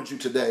encourage you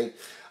today.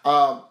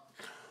 Do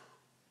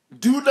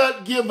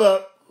not give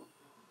up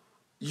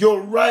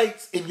your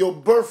rights and your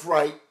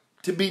birthright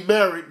to be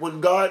married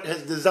when God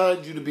has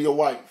designed you to be a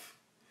wife.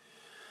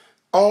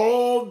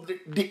 All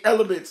the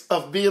elements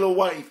of being a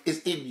wife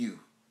is in you.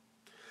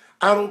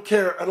 I don't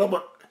care. And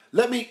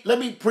let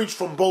me preach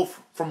from both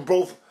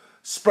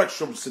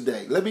spectrums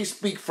today. Let me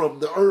speak from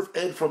the earth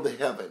and from the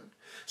heaven.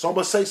 So I'm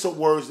gonna say some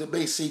words that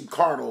may seem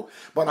carnal,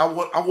 but I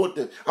want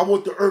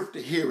the earth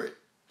to hear it.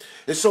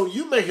 And so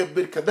you may have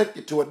been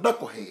connected to a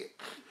knucklehead.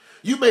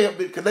 You may have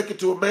been connected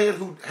to a man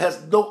who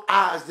has no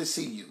eyes to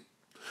see you.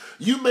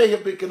 You may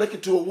have been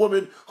connected to a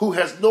woman who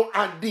has no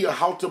idea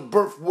how to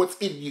birth what's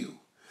in you.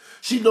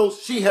 She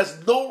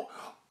has no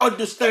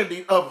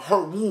understanding of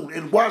her womb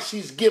and why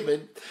she's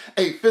given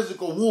a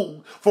physical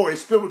womb for a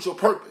spiritual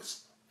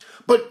purpose.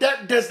 But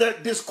that does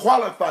not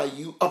disqualify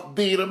you of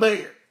being a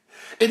man.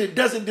 And it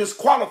doesn't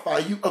disqualify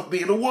you of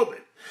being a woman.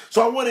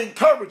 So I want to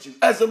encourage you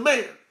as a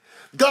man.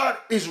 God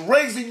is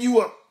raising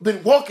you up,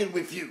 been walking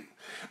with you,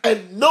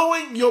 and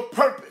knowing your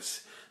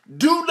purpose.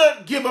 Do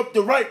not give up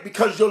the right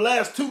because your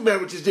last two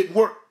marriages didn't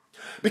work.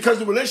 Because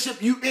the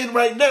relationship you in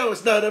right now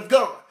is not of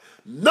God.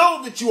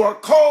 Know that you are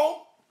called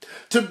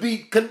to be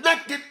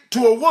connected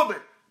to a woman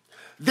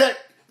that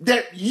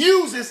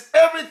uses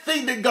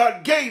everything that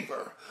God gave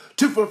her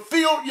to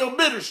fulfill your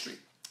ministry.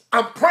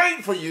 I'm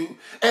praying for you,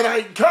 and I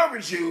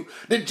encourage you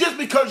that just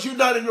because you're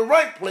not in the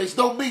right place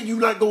don't mean you're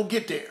not going to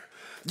get there.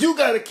 You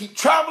got to keep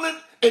traveling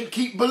and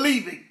keep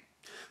believing.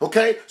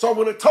 Okay? So I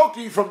want to talk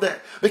to you from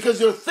that because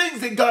there are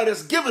things that God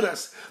has given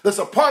us that's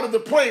a part of the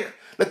plan.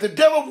 That the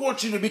devil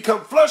wants you to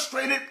become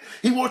frustrated.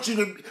 He wants you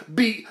to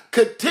be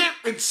content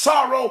in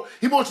sorrow.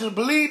 He wants you to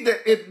believe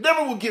that it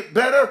never will get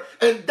better.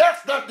 And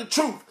that's not the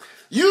truth.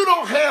 You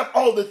don't have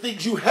all the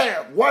things you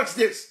have. Watch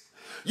this.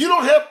 You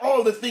don't have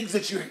all the things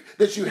that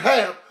you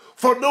have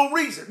for no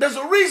reason. There's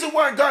a reason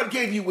why God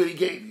gave you what he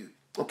gave you.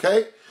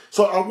 Okay?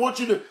 So I want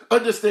you to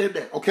understand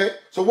that. Okay?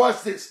 So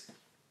watch this.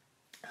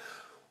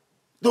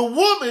 The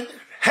woman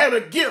had a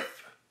gift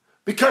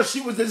because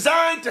she was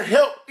designed to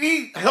help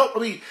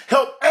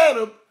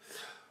Adam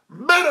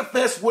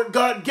manifest what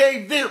God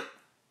gave them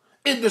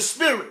in the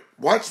spirit.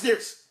 Watch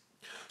this.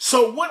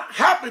 So what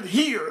happened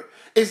here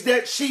is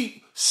that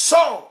she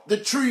saw the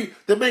tree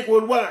to make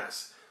one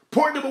wise.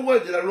 Point number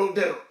one that I wrote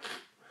down.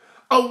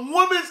 A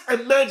woman's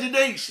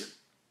imagination,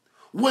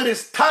 when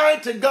it's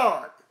tied to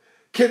God,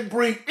 can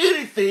bring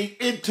anything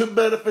into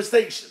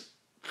manifestation.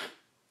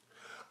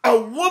 A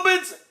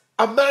woman's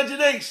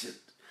imagination,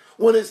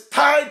 when it's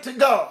tied to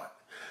God,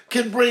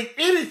 can bring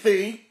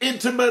anything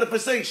into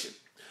manifestation.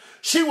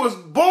 She was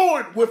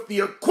born with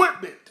the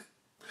equipment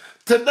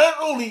to not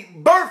only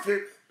birth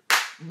it,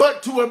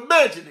 but to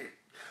imagine it.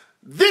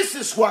 This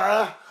is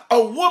why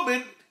a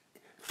woman,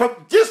 from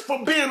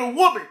being a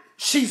woman,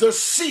 she's a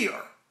seer.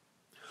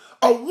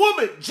 A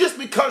woman, just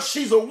because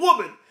she's a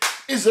woman,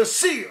 is a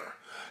seer.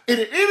 And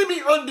the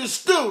enemy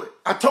understood.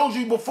 I told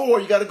you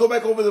before, you got to go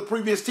back over the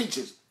previous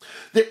teachings.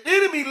 The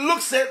enemy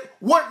looks at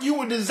what you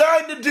were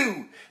designed to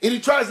do, and he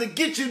tries to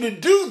get you to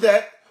do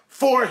that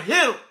for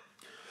him.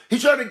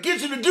 He's trying to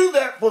get you to do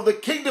that for the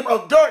kingdom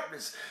of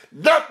darkness,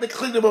 not the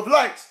kingdom of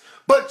lights.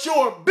 But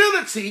your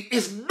ability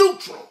is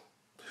neutral.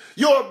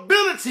 Your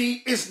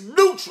ability is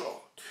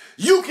neutral.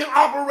 You can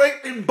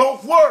operate in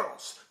both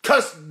worlds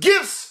because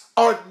gifts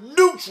are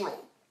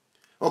neutral.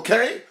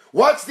 Okay?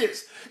 Watch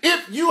this.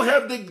 If you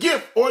have the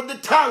gift or the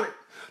talent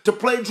to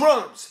play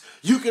drums,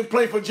 you can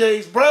play for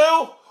James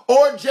Brown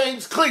or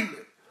James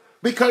Cleveland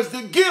because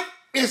the gift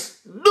is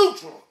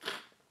neutral.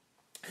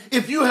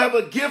 If you have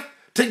a gift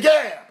to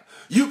gab,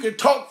 you can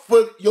talk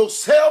for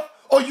yourself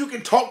or you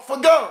can talk for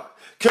God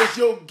because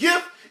your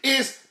gift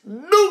is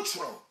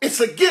neutral. It's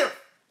a gift.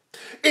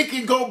 It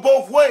can go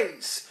both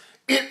ways.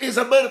 It is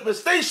a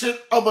manifestation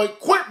of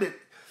equipment.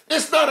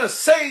 It's not a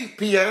saved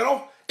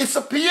piano. It's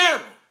a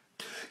piano.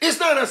 It's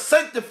not a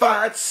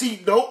sanctified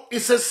C note.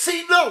 It's a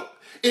C note.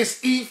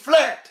 It's E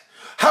flat.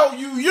 How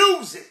you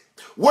use it,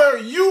 where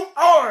you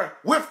are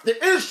with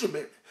the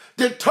instrument,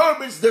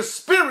 determines the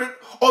spirit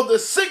or the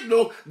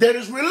signal that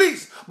is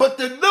released. But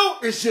the note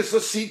is just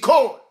a C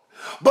chord.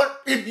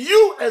 But if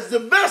you as the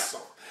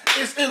vessel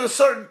is in a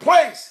certain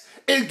place,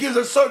 it gives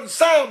a certain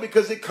sound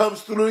because it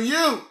comes through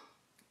you.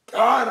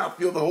 God, I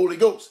feel the Holy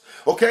Ghost.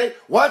 Okay,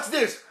 watch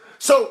this.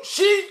 So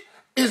she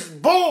is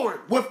born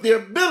with the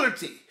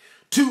ability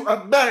to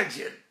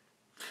imagine,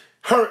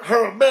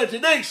 her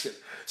imagination.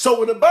 So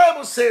when the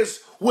Bible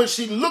says, when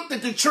she looked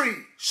at the tree,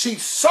 she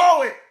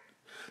saw it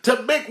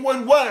to make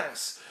one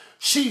wise.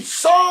 She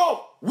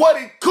saw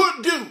what it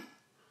could do.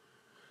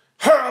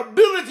 Her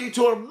ability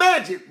to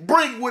imagine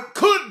bring what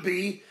could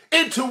be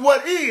into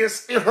what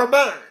is in her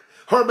mind,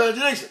 her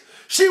imagination.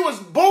 She was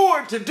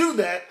born to do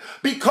that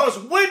because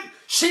when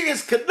she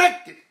is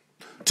connected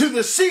to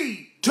the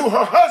seed, to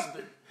her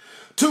husband,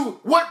 to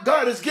what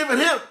God has given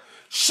him,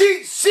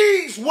 she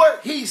sees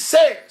what he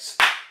says.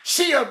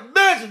 She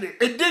imagined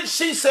it. And then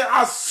she said,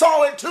 I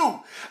saw it too.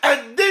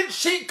 And then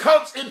she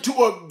comes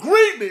into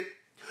agreement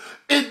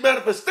in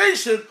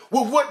manifestation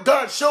with what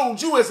God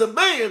showed you as a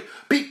man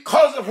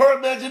because of her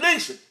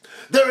imagination.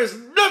 There is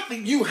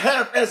nothing you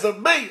have as a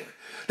man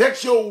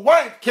that your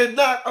wife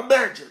cannot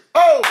imagine.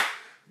 Oh,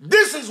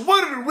 this is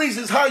one of the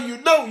reasons how you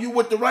know you're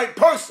with the right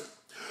person.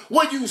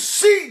 When you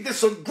see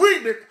this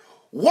agreement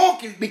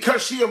walking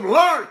because she have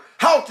learned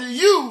how to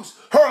use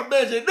her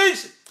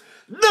imagination,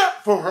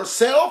 not for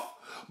herself,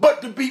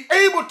 but to be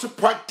able to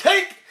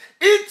partake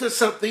into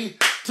something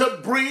to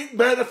bring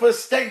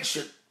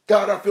manifestation.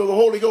 God, I feel the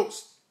Holy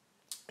Ghost.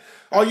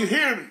 Are you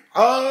hearing me?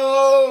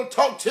 Oh,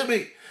 talk to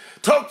me.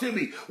 Talk to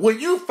me. When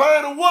you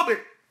find a woman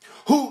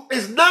who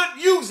is not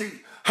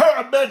using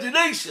her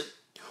imagination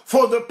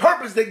for the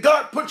purpose that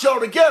God put y'all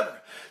together,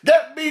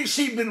 that means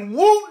she's been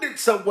wounded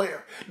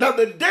somewhere. Now,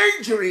 the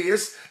danger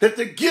is that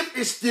the gift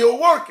is still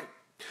working.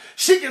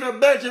 She can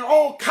imagine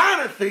all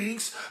kind of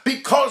things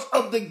because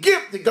of the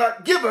gift that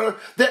God gave her,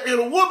 that in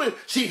a woman,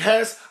 she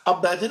has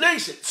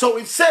imagination. So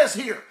it says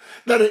here,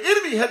 now the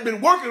enemy had been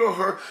working on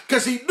her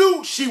because he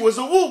knew she was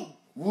a womb.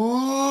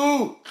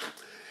 Woo!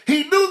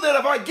 He knew that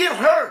if I get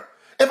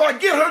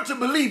her to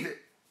believe it.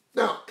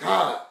 Now,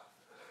 God,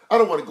 I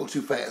don't want to go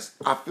too fast.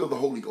 I feel the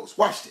Holy Ghost.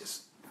 Watch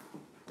this.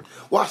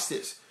 Watch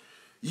this.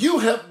 You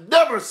have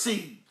never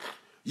seen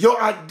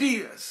your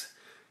ideas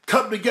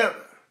come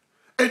together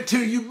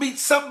until you meet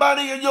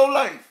somebody in your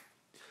life,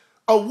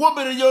 a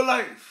woman in your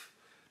life,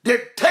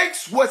 that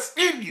takes what's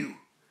in you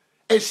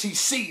and she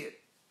see it.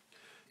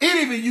 It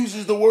even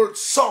uses the word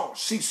saw.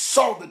 She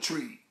saw the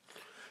tree.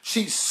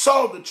 She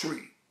saw the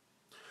tree.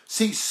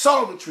 She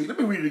saw the tree. Let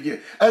me read it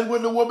again. And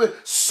when the woman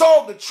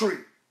saw the tree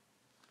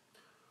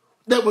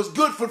that was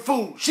good for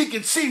food, she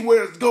can see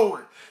where it's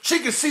going. She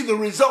can see the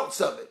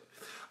results of it.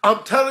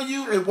 I'm telling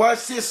you, and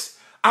watch this.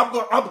 I'm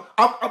going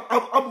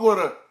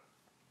to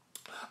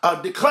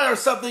declare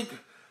something.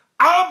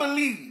 I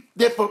believe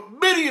that for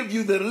many of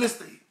you that are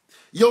listening,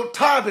 your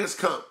time has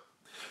come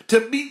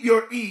to meet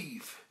your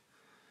Eve.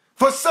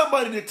 For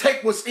somebody to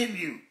take what's in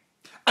you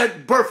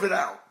and birth it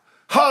out.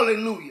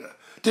 Hallelujah.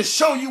 To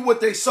show you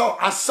what they saw.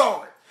 I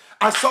saw it.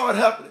 I saw it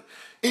happening.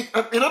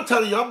 And I'm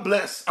telling you, I'm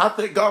blessed. I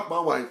thank God for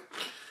my wife.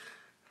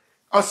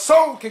 A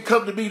soul can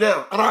come to me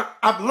now. And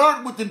I've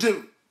learned what to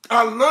do.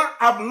 I've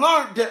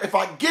learned that if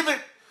I give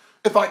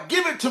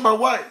it to my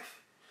wife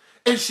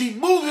and she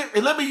moves it,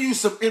 and let me use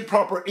some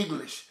improper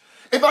English.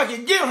 If I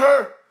can get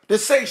her to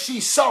say she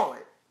saw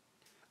it,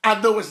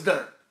 I know it's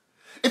done.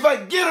 If I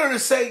get her to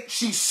say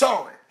she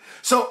saw it.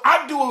 So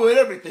I do it with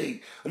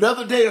everything.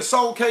 Another day a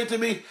song came to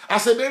me. I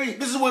said, baby,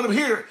 this is what I'm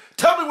hearing.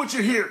 Tell me what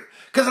you're hearing.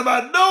 Because if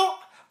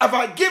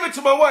I give it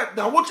to my wife,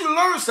 now I want you to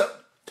learn something.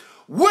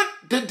 What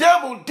the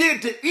devil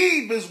did to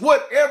Eve is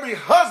what every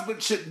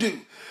husband should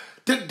do.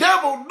 The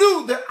devil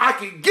knew that I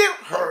could get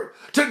her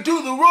to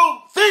do the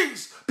wrong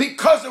things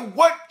because of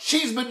what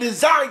she's been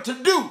designed to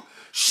do.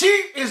 She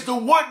is the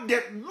one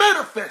that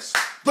manifests.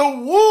 The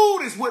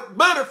wound is what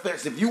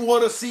manifests. If you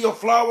want to see a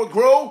flower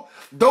grow,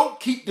 don't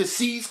keep the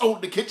seeds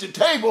on the kitchen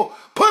table.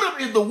 Put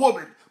them in the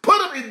woman. Put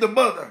them in the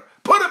mother.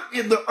 Put them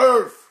in the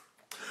earth.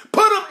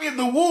 Put them in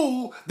the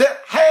womb that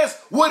has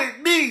what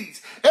it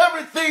needs.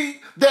 Everything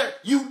that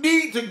you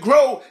need to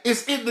grow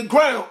is in the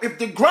ground. If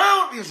the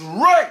ground is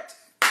right,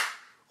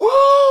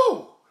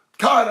 woo!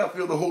 God, I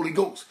feel the Holy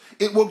Ghost.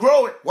 It will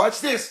grow it.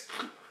 Watch this.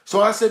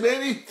 So I said,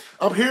 baby,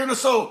 I'm hearing the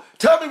soul.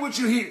 Tell me what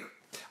you hear.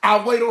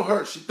 I wait on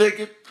her. She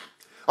thinking.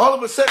 All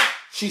of a sudden,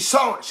 she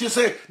saw it. She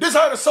said, this is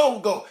how the soul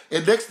go.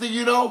 And next thing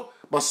you know,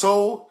 my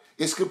soul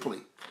is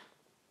complete.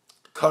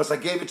 Because I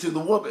gave it to the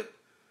woman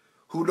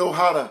who know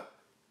how to.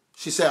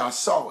 She said, I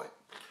saw it.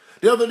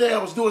 The other day, I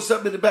was doing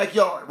something in the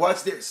backyard.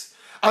 Watch this.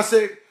 I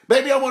said,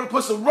 baby, I want to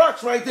put some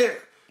rocks right there.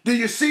 Do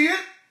you see it?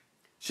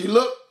 She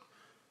looked.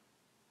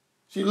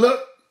 She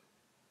looked.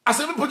 I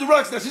said, let me put the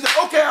rocks there. She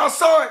said, okay, I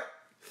saw it.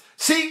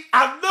 See,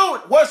 I know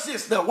it. Watch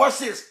this now. Watch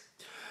this.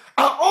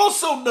 I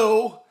also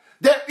know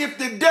that if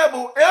the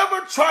devil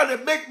ever tried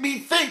to make me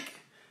think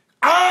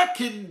I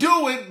can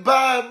do it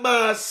by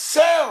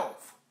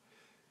myself,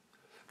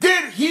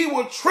 then he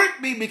will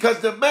trick me, because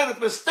the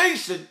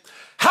manifestation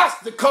has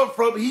to come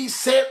from he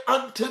said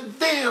unto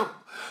them.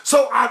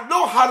 So I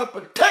know how to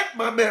protect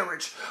my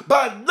marriage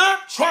by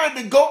not trying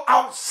to go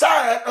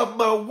outside of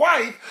my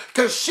wife,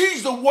 because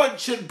she's the one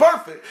should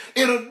birth it.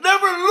 It'll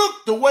never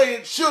look the way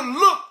it should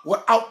look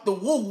without the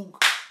womb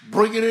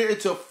bringing it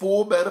into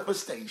full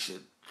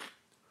manifestation.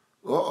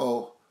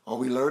 Uh-oh. Are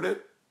we learning?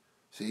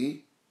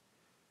 See?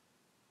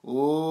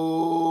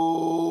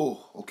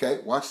 Oh, okay.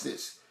 Watch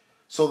this.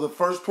 So the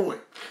first point,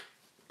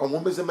 a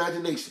woman's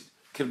imagination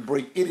can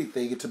bring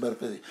anything into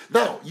manifestation.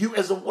 Now, you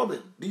as a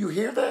woman, do you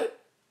hear that?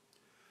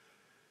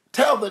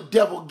 Tell the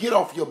devil, get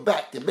off your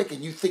back. They're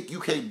making you think you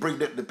can't bring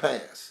that to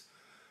pass.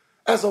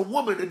 As a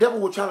woman, the devil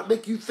will try to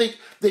make you think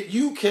that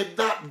you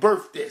cannot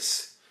birth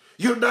this.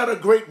 You're not a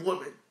great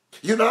woman.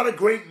 You're not a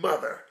great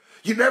mother.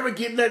 You never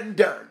get nothing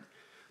done.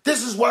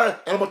 This is why, and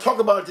I'm going to talk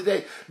about it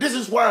today, this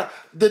is why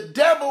the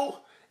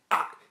devil,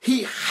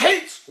 he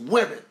hates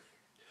women.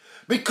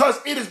 Because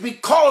it is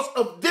because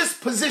of this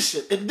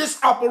position, in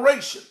this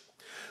operation,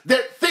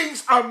 that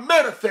things are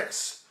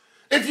manifest.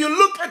 If you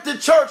look at the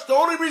church, the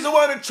only reason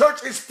why the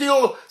church is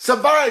still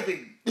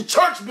surviving, the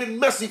church has been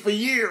messy for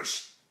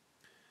years.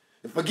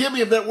 And forgive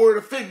me if that word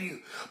offends you,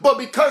 but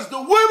because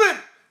the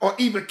women are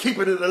even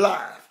keeping it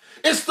alive.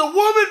 It's the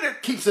woman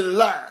that keeps it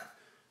alive.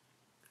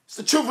 It's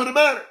the truth of the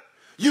matter.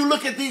 You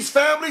look at these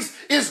families,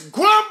 it's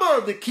grandma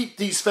that keep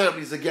these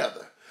families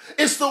together.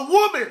 It's the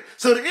woman.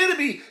 So the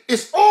enemy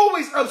is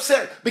always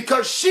upset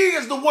because she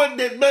is the one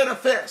that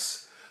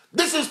manifests.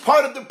 This is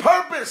part of the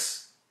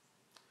purpose.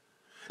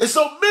 And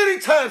so many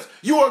times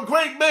you are a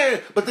great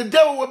man, but the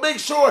devil will make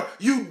sure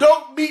you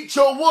don't meet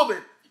your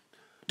woman.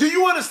 Do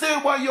you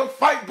understand why your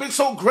fight been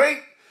so great?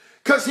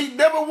 Because he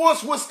never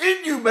wants what's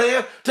in you,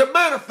 man, to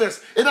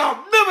manifest. And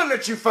I'll never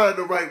let you find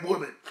the right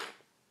woman.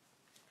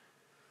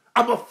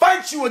 I'm going to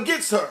fight you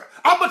against her.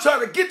 I'm going to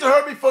try to get to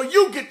her before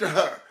you get to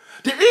her.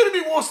 The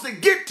enemy wants to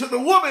get to the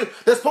woman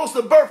that's supposed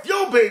to birth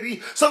your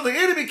baby so the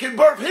enemy can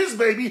birth his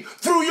baby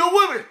through your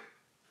woman.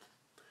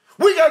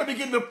 We got to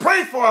begin to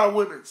pray for our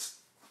women.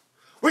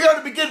 We got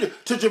to begin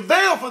to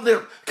travail for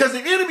them, because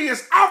the enemy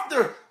is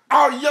after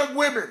our young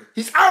women.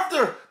 He's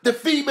after the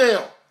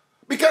female,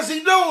 because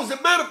he knows the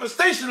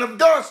manifestation of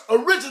God's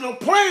original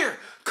plan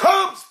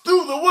comes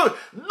through the woman.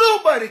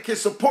 Nobody can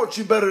support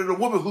you better than a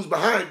woman who's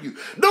behind you.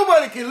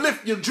 Nobody can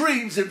lift your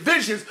dreams and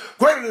visions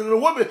greater than a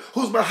woman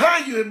who's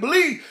behind you and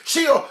believe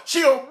she'll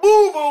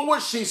move on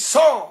what she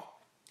saw.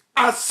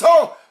 I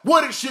saw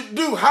what it should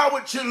do, how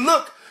it should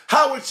look,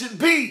 how it should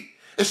be.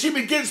 And she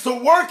begins to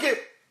work it.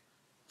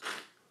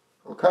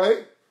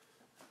 Okay?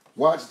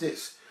 Watch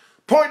this.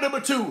 Point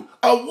number 2.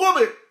 A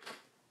woman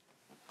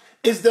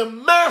is the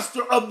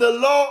master of the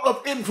law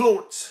of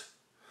influence.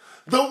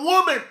 The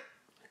woman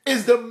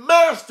is the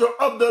master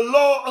of the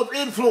law of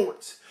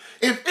influence.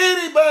 If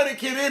anybody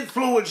can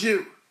influence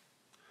you,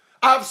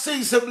 I've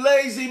seen some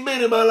lazy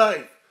men in my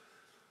life,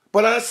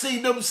 but I've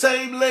seen them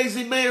same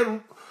lazy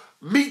men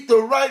meet the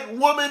right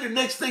woman, and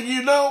next thing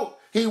you know,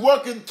 he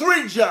working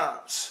 3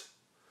 jobs.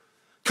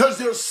 Because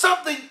there's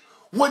something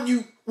when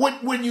you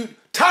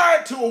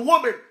tied to a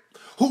woman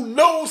who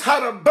knows how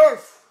to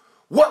birth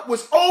what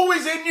was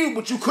always in you,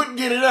 but you couldn't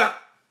get it out.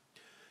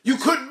 You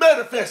couldn't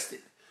manifest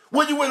it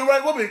when you were the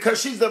right woman,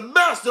 because she's the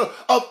master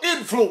of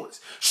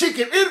influence. She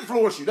can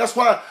influence you. That's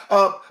why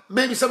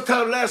maybe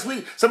sometime last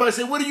week, somebody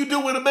said, what do you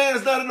do when a man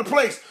is not in the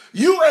place?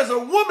 You as a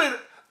woman,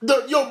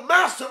 your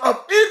master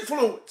of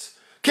influence,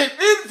 can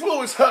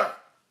influence her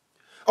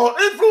or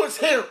influence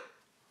him.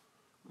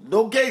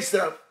 No gay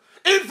stuff.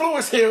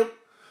 Influence him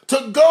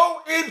to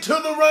go into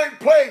the right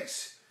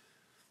place.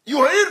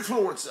 You're an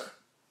influencer.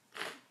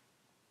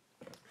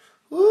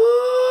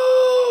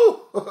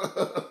 Ooh.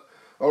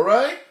 All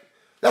right?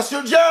 That's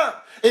your job.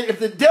 And if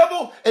the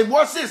devil, and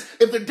watch this,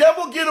 if the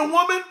devil get a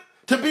woman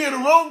to be in the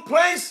wrong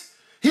place,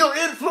 he'll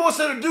influence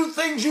her to do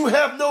things you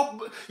have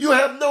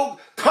no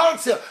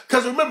concept.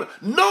 Because remember,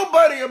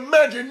 nobody's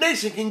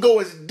imagination can go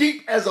as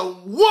deep as a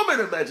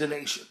woman's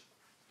imagination.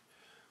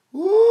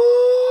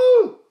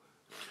 Ooh.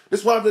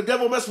 That's why if the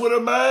devil messes with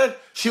her mind,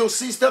 she'll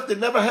see stuff that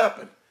never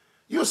happened.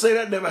 You'll say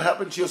that never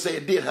happened. She'll say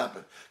it did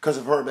happen because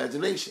of her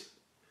imagination.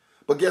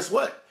 But guess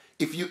what?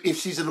 If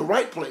she's in the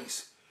right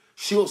place,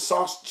 she'll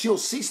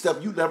see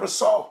stuff you never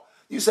saw.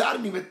 You say, I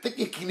didn't even think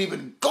it can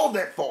even go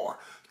that far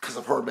because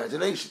of her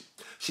imagination.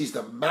 She's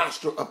the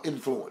master of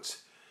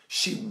influence.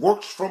 She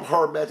works from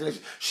her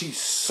imagination. She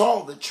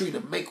saw the tree to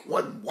make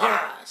one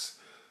wise.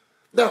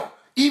 Now,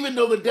 even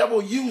though the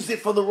devil used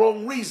it for the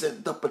wrong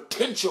reason, the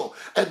potential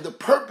and the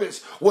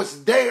purpose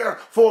was there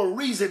for a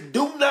reason.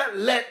 Do not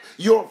let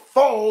your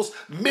foes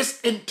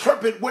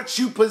misinterpret what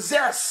you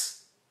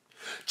possess.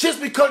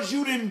 Just because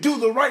you didn't do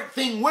the right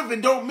thing with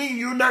it don't mean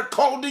you're not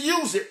called to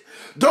use it.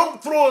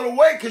 Don't throw it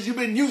away because you've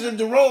been using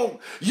the wrong.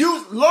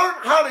 Learn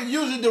how to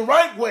use it the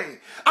right way.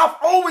 I've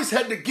always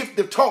had the gift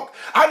of talk.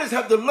 I just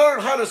have to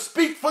learn how to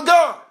speak for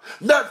God,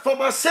 not for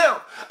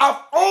myself.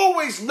 I've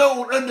always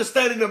known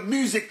understanding of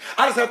music.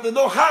 I just have to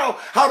know how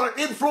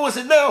to influence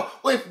it now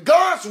with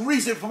God's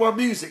reason for my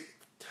music.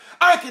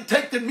 I can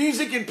take the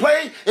music and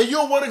play and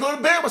you'll want to go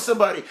to bed with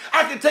somebody.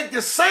 I can take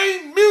the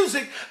same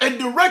music and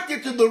direct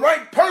it to the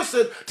right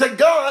person, to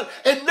God,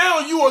 and now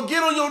you will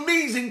get on your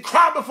knees and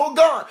cry before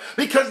God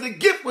because the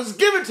gift was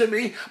given to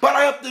me, but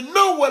I have to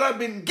know what I've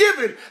been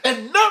given,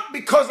 and not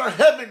because I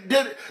haven't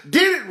did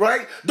it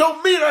right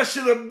don't mean I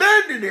should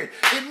abandon it.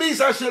 It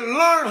means I should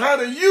learn how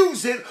to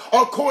use it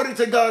according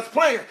to God's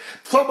plan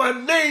so my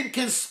name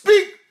can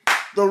speak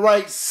the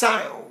right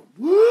sound.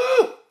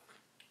 Woo!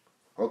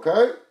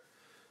 Okay?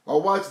 Oh,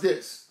 watch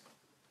this.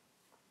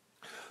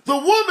 The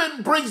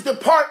woman brings the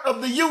part of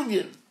the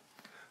union.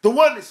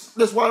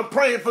 That's why I'm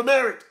praying for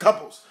married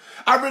couples.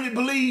 I really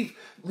believe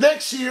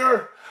next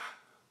year,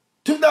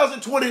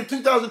 2020 and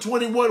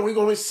 2021, we're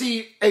going to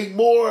see a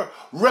more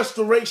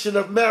restoration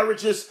of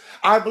marriages.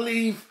 I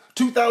believe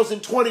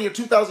 2020 and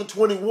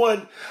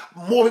 2021,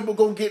 more people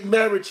going to get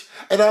married.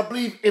 And I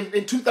believe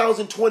in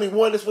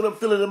 2021, that's what I'm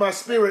feeling in my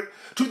spirit.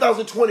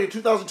 2020 and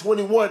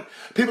 2021,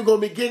 people are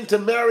going to begin to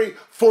marry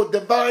for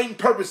divine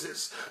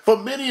purposes. For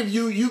many of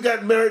you, you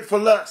got married for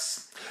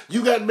lust.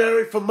 You got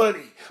married for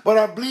money. But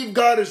I believe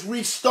God is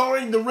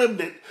restoring the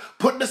remnant,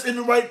 putting us in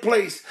the right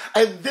place.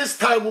 And this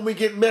time when we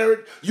get married,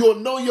 you'll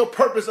know your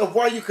purpose of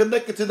why you're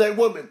connected to that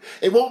woman.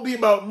 It won't be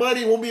about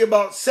money. It won't be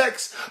about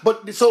sex.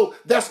 But so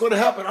that's going to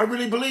happen. I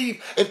really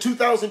believe in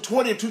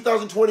 2020 and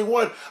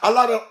 2021, a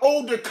lot of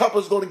older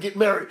couples are going to get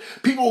married.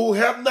 People who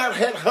have not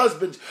had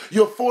husbands.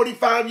 You're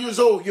 45 years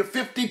old. You're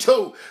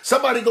 52.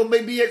 Somebody going to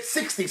maybe at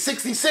 60,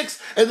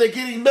 66, and they're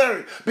getting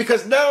married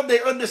because now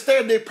they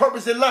understand their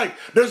purpose in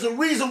life. There's a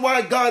reason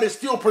why God is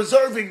still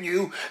preserving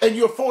you and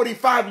you're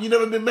 45 and you've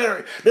never been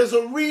married. There's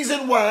a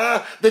reason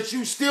why that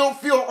you still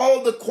feel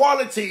all the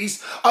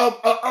qualities of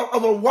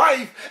a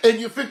wife and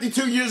you're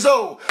 52 years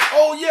old.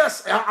 Oh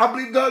yes, I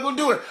believe God's going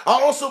to do it.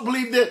 I also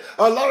believe that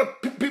a lot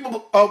of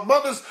people,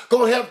 mothers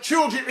going to have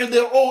children in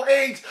their old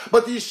age,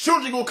 but these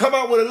children going to come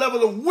out with a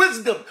level of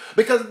wisdom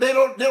because they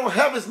don't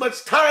have as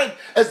much time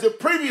as the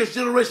previous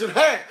generation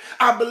had.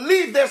 I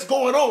believe that's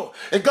going on,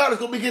 and God is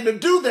going to begin to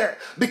do that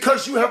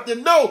because you have to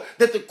know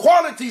that the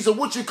qualities of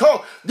what you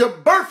call the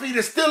birthing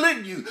is still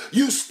in you.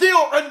 You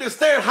still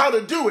understand how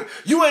to do it.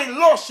 You ain't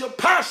lost your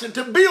passion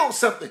to build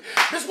something.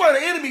 That's why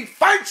the enemy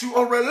fights you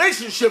on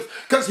relationships,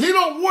 because he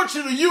don't want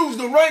you to use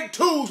the right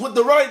tools with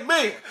the right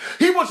man.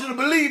 He wants you to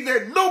believe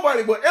that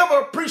nobody will ever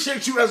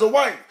appreciate you as a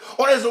wife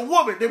or as a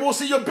woman. They won't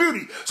see your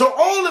beauty. So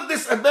all of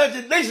this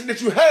imagination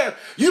that you have,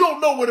 you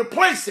don't know where to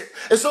place it.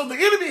 And so the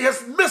enemy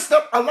has messed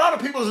up a lot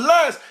of people's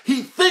lives,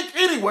 he think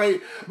anyway,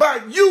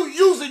 by you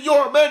using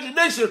your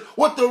imagination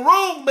with the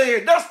wrong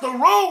man. That's the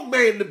wrong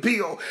man to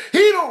build. He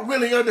don't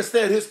really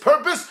understand his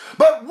purpose.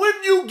 But when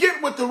you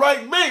get with the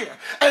right man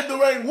and the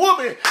right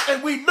woman,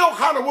 and we know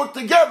how to work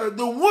together,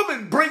 the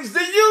woman brings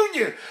the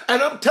union.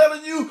 And I'm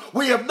telling you,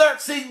 we have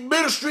not seen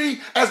ministry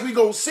as we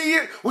go see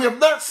it. We have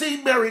not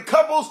seen married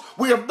couples.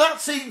 We have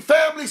not seen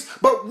families.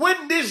 But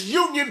when this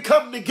union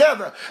come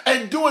together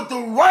and do it the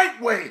right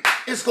way,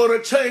 it's going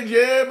to change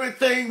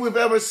everything we've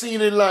ever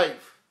seen in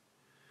life.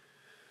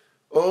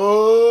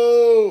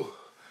 Oh,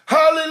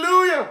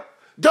 hallelujah.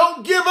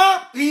 Don't give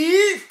up,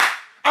 Eve.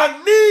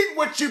 I need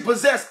what you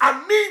possess.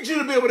 I need you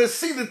to be able to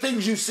see the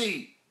things you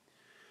see.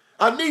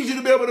 I need you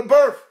to be able to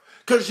birth,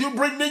 because you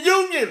bring the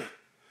union.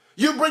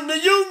 You bring the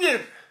union.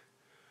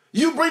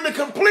 You bring the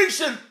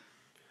completion.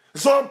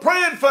 So I'm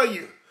praying for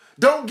you.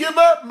 Don't give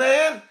up,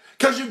 man,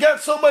 because you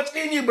got so much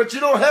in you, but you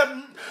don't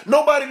have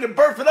nobody to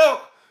birth it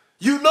out.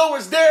 You know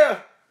it's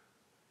there.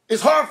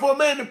 It's hard for a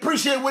man to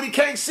appreciate what he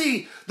can't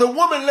see. The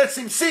woman lets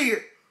him see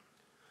it.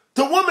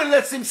 The woman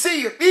lets him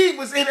see it. Eve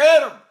was in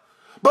Adam.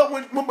 But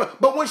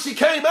when she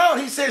came out,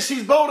 he said,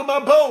 she's bone of my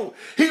bone.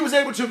 He was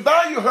able to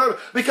value her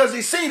because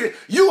he seen it.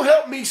 You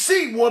helped me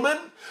see, woman.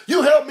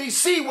 You helped me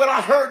see what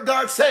I heard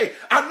God say.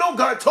 I know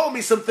God told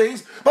me some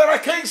things, but I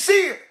can't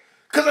see it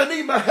because I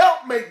need my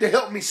helpmate to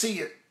help me see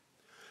it.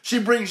 She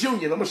brings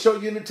union. I'm going to show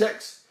you in the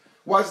text.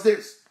 Watch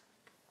this.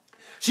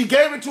 She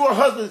gave it to her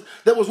husband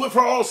that was with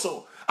her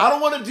also. I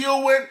don't want to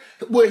deal with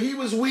where he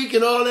was weak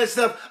and all that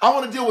stuff. I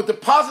want to deal with the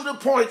positive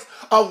points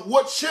of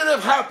what should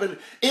have happened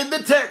in the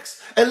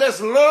text. And let's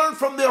learn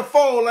from their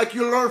fall like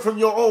you learn from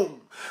your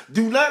own.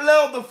 Do not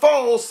allow the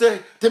fall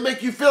to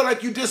make you feel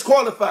like you're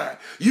disqualified.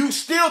 You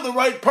still the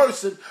right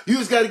person. You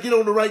just got to get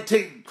on the right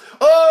team.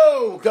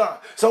 Oh, God.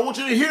 So I want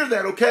you to hear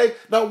that, okay?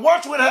 Now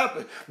watch what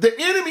happened. The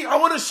enemy, I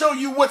want to show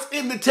you what's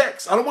in the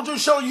text. I don't want you to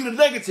show you the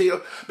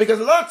negative, because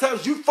a lot of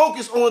times you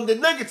focus on the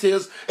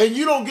negatives and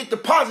you don't get the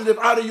positive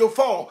out of your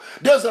fall.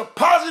 There's a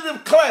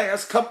positive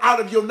class come out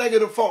of your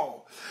negative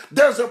fall.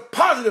 There's a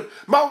positive.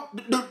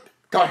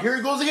 God, here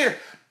it goes again.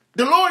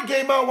 The Lord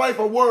gave my wife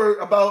a word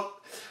about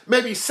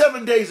maybe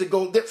 7 days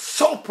ago that's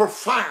so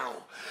profound.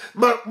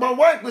 My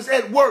wife was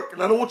at work,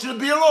 and I don't want you to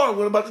be alarmed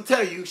when I'm about to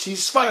tell you.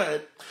 She's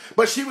fine.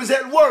 But she was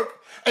at work,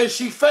 and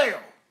she fell.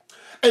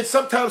 And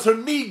sometimes her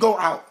knee go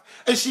out,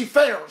 and she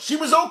fell. She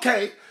was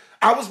okay.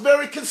 I was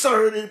very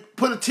concerned and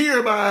put a tear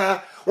in my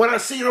eye when I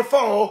see her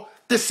fall,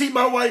 to see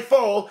my wife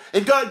fall,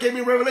 and God gave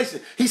me a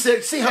revelation. He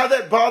said, see how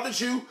that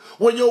bothers you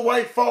when your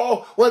wife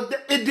fall? Well,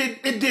 it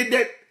did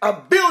that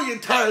 1 billion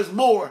times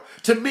more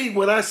to me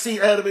when I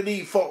see Adam and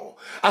Eve fall.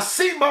 I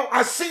seen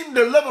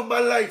the love of my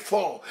life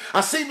fall.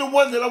 I seen the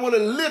one that I want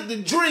to live the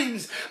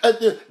dreams and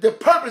the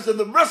purpose of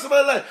the rest of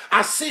my life.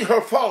 I see her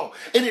fall,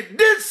 and it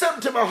did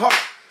something to my heart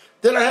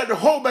that I had to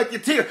hold back the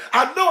tear.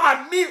 I know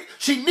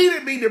she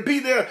needed me to be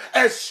there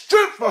as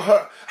strength for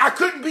her. I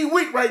couldn't be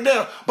weak right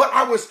now, but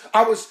I was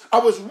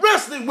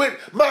wrestling with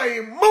my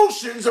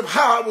emotions of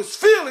how I was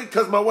feeling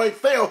because my wife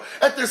fell.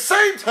 At the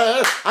same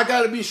time, I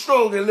got to be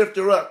strong and lift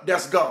her up.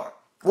 That's God.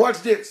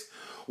 Watch this.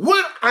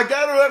 When I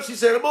got her up, she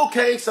said, I'm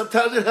okay.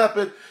 Sometimes it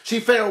happened. She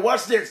fell.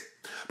 Watch this.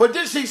 But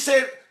then she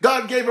said,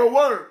 God gave her a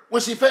word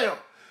when she fell.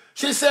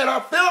 She said,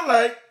 I felt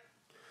like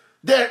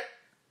that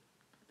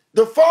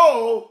the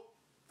fall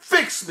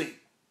fixed me.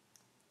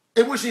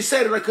 And when she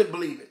said it, I couldn't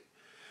believe it.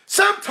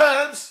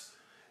 Sometimes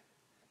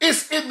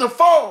it's in the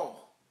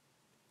fall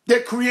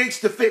that creates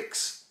the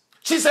fix.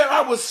 She said,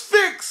 I was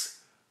fixed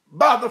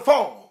by the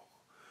fall.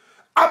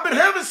 I've been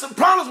having some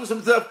problems with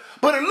some stuff,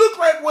 but it looked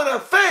like when I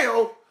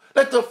fell,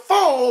 that the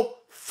fall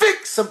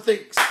fixed some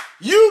things.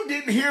 You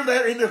didn't hear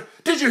that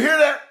did you hear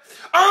that?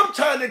 I'm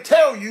trying to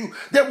tell you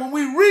that when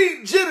we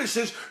read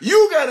Genesis,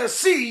 you got to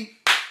see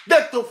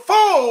that the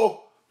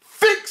fall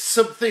fix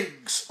some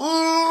things.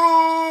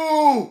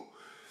 Ooh,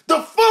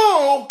 the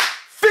fall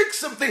fix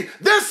some things.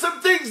 There's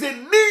some things that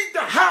need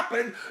to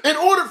happen in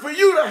order for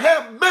you to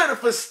have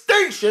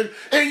manifestation,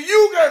 and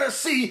you got to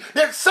see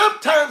that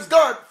sometimes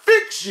God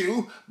fix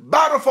you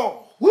by the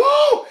fall.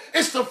 Woo!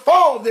 It's the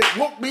fall that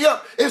woke me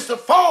up. It's the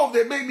fall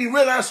that made me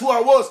realize who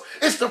I was.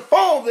 It's the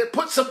fall that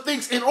put some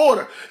things in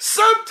order.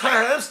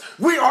 Sometimes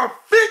we are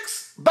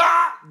fixed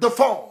by the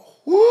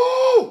fall.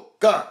 Woo!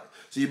 God.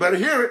 So you better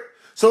hear it.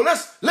 So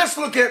let's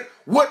look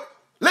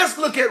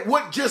at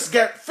what just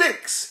got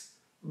fixed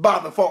by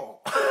the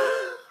fall.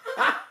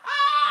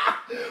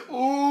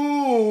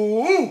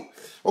 Ooh.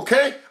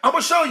 Okay, I'm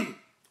gonna show you.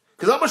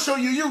 Because I'm gonna show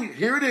you.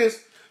 Here it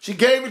is. She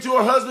gave it to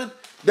her husband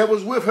that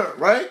was with her,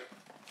 right?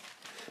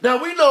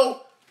 Now we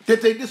know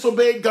that they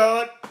disobeyed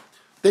God.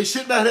 They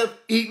should not have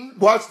eaten.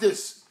 Watch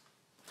this.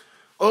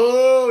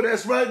 Oh,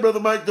 that's right, Brother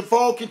Mike. The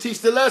fall can teach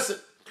the lesson.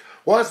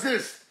 Watch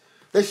this.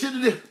 They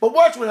shouldn't have. But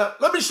watch what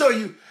happened. Let me show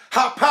you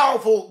how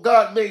powerful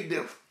God made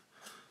them.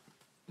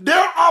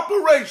 Their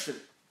operation,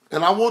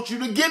 and I want you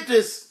to get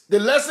this, the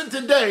lesson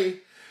today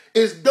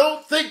is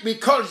don't think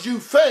because you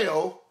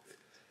fail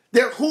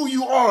that who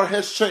you are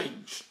has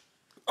changed.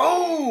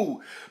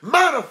 Oh,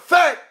 matter of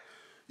fact,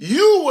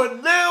 you will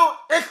now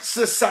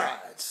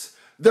exercise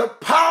the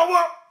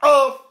power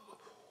of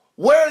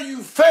where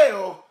you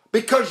fail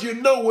because you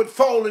know what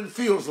falling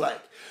feels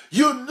like.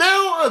 You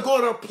now are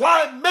going to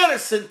apply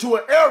medicine to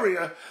an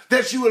area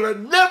that you would have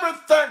never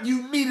thought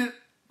you needed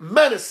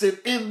medicine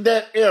in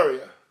that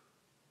area.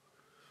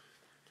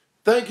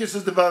 Thank you,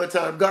 Sister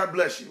Valentine. God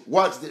bless you.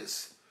 Watch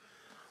this.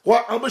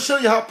 Well, I'm going to show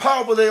you how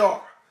powerful they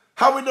are.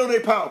 How we know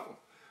they're powerful.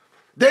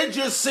 They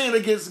just sinned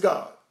against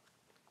God.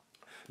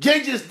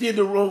 They just did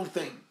the wrong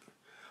thing.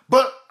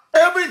 But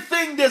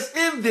everything that's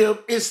in them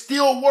is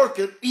still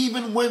working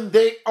even when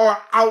they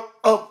are out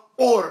of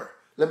order.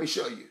 Let me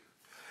show you.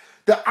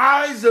 The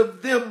eyes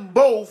of them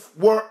both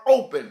were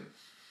open.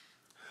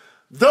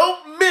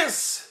 Don't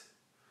miss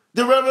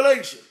the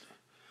revelation.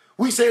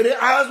 We say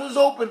their eyes was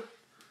open.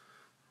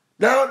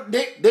 Now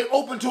they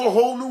open to a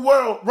whole new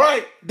world.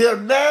 Right. Their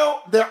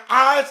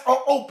eyes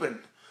are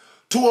open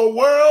to a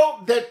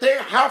world that they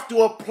have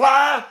to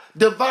apply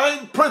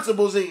divine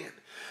principles in.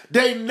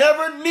 They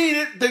never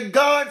needed the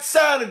God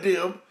side of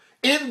them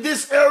in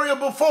this area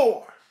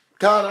before.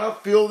 God, I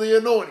feel the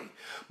anointing.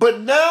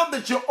 But now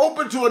that you're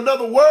open to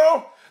another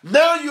world,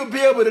 now you'll be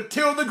able to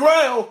till the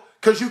ground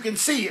because you can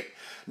see it.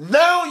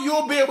 Now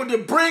you'll be able to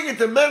bring it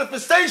to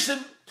manifestation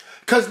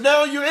because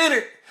now you're in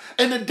it.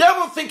 And the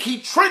devil think he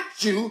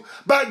tricked you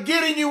by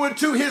getting you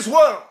into his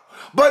world.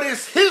 But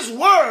it's his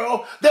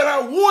world that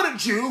I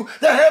wanted you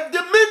to have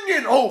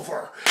dominion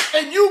over.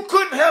 And you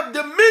couldn't have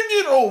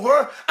dominion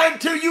over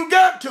until you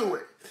got to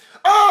it.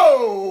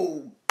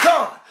 Oh,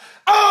 God.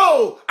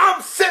 Oh,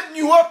 I'm setting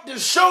you up to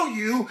show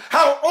you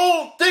how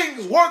all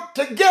things work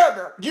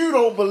together. You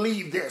don't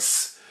believe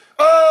this.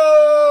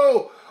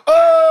 Oh.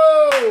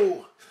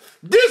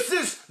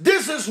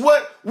 This is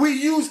what we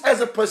use as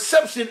a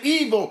perception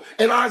evil.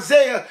 In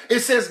Isaiah,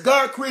 it says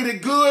God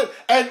created good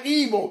and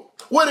evil.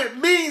 What it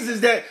means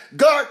is that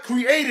God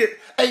created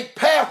a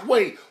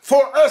pathway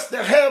for us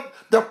to have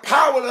the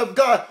power of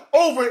God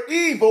over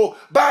evil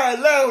by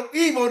allowing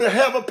evil to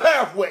have a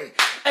pathway.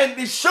 And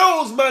it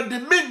shows my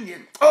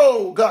dominion.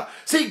 Oh, God.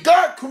 See,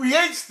 God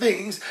creates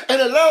things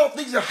and allows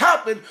things to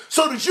happen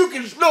so that you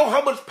can know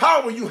how much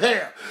power you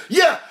have.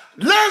 Yeah,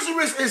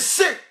 Lazarus is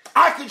sick.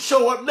 I can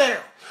show up now.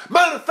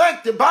 Matter of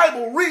fact, the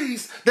Bible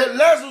reads that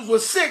Lazarus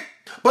was sick,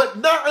 but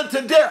not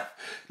unto death.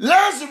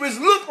 Lazarus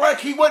looked like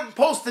he wasn't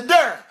supposed to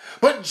die,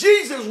 but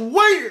Jesus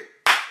waited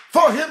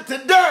for him to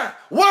die.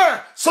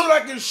 Why? So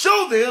that I can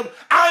show them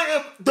I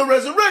am the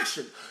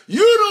resurrection.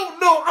 You don't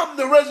know I'm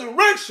the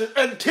resurrection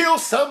until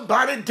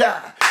somebody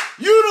died.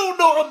 You don't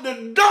know I'm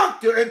the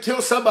doctor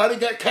until somebody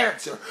got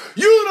cancer.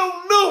 You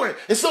don't know it.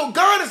 And so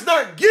God is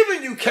not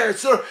giving you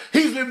cancer.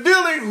 He's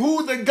revealing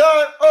who the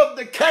God of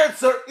the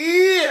cancer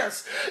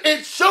is.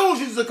 It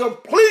shows you the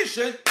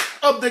completion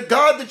of the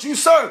God that you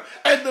serve.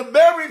 And the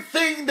very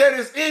thing that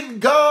is in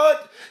God,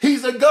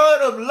 he's a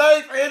God of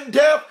life and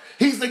death.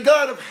 He's the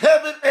God of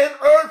heaven and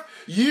earth.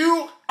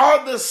 You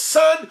are the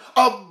son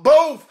of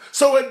both.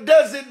 So it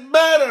doesn't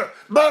matter.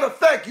 Matter of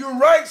fact, you're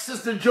right,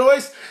 Sister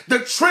Joyce. The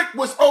trick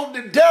was on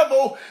the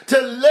devil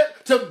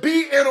to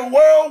be in a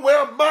world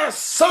where my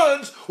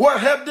sons will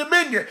have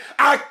dominion.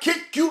 I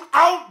kick you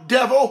out,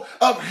 devil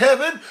of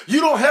heaven. You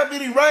don't have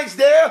any rights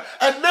there.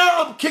 And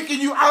now I'm kicking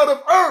you out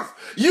of earth.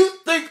 You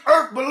think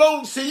earth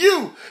belongs to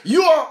you.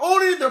 You are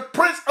only the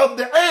prince of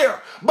the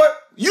air. But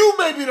you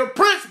may be the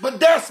prince, but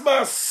that's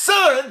my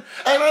son,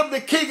 and I'm the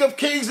King of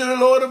kings and the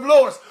Lord of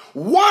lords.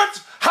 Watch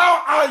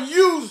how I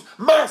use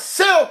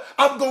myself.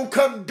 I'm going to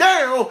come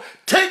down,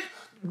 take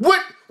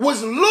what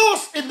was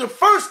lost in the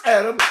first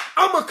Adam.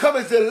 I'm going to come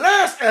as the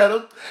last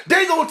Adam.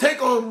 They're going to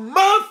take on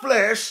my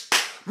flesh,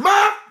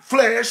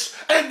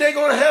 and they're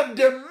going to have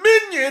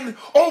dominion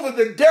over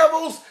the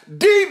devils,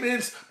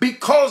 demons,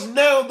 because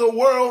now the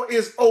world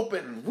is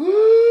open.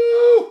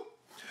 Woo!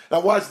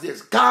 Now watch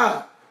this.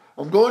 God,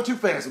 I'm going too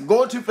fast.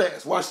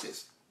 Watch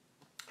this.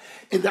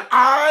 And the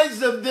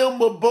eyes of them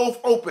were both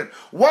open.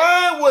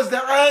 Why was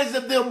the eyes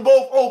of them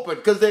both open?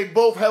 Because they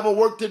both have a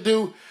work to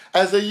do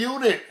as a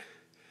unit.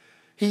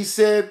 He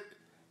said,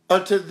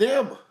 unto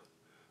them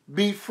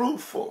be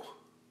fruitful.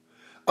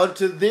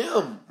 Unto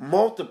them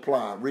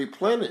multiply,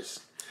 replenish.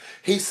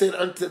 He said,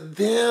 unto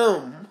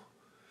them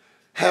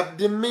have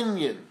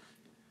dominion.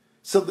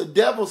 So the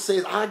devil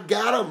says, I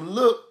got them.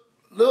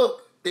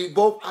 Look, they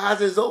both eyes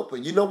is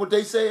open. You know what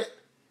they said?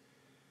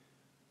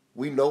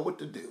 We know what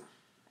to do.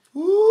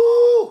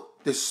 Woo!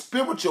 The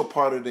spiritual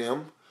part of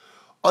them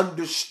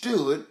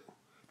understood.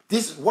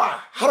 This is why.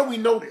 How do we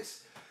know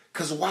this?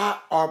 Because why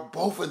are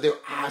both of their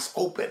eyes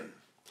open?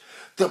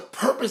 The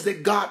purpose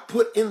that God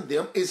put in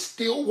them is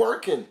still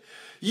working.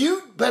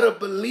 You better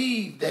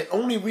believe that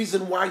only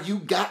reason why you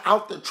got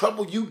out the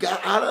trouble you got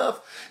out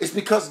of is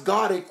because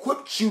God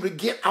equipped you to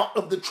get out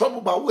of the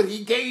trouble by what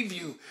he gave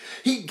you.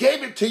 He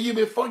gave it to you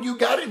before you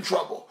got in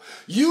trouble.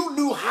 You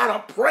knew how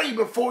to pray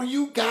before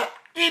you got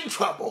in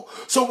trouble.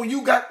 So when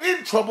you got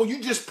in trouble,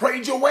 you just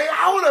prayed your way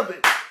out of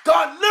it.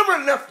 God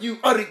never left you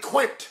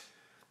unequipped.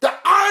 The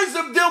eyes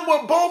of them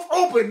were both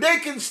open. They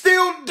can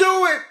still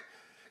do it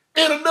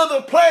in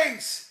another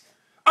place.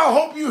 I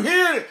hope you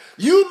hear it.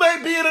 You may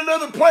be in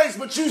another place,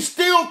 but you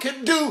still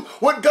can do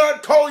what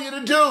God called you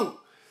to do.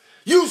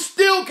 You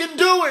still can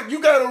do it.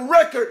 You got a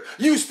record.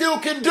 You still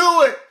can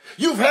do it.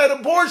 You've had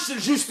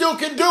abortions. You still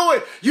can do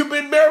it. You've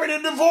been married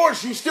and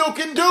divorced. You still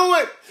can do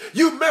it.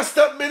 You messed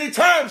up many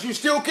times. You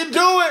still can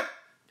do it.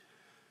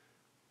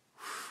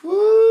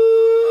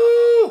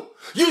 Woo!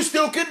 You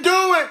still can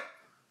do it.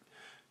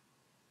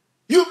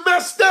 You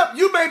messed up.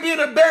 You may be in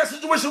a bad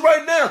situation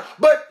right now,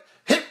 but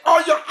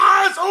are your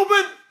eyes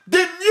open?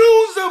 Then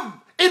use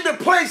them in the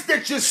place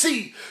that you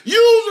see.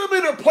 Use them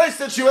in the place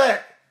that you're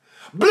at.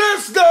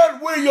 Bless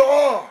God where you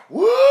are.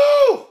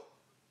 Woo!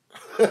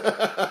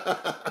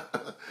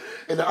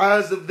 And the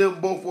eyes of them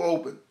both were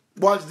open.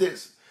 Watch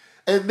this.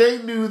 And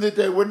they knew that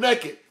they were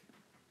naked.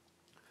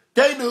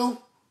 They knew.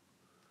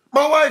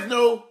 My wife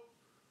knew.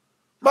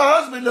 My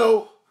husband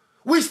knew.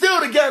 We still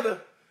together.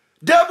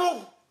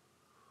 Devil,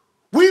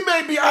 we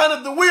may be out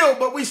of the will,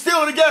 but we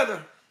still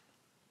together.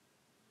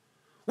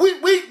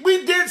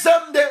 We did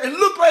something that it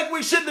looked like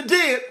we shouldn't have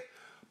did,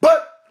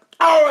 but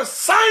our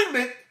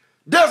assignment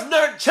does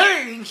not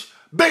change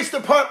based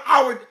upon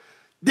our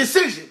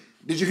decision.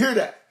 Did you hear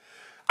that?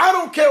 I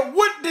don't care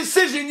what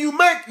decision you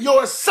make,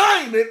 your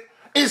assignment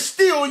is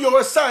still your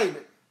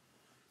assignment.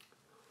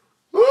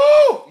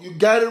 Woo! You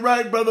got it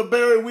right, Brother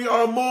Barry. We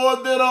are more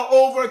than an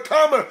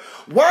overcomer.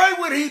 Why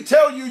would he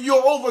tell you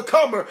you're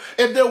overcomer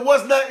if there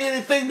was not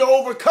anything to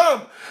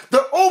overcome?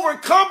 The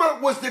overcomer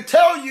was to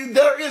tell you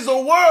there is a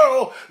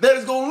world that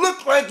is going to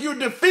look like you're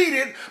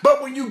defeated,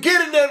 but when you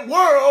get in that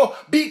world,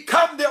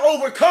 become the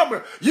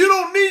overcomer. You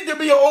don't need to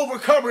be an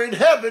overcomer in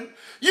heaven.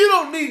 You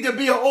don't need to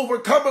be an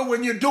overcomer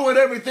when you're doing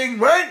everything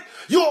right.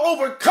 You're an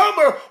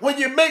overcomer when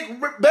you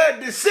make bad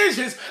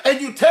decisions and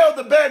you tell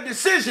the bad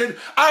decision,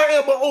 I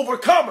am an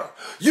overcomer.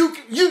 You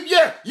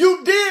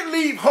did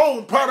leave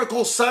home,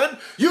 prodigal son.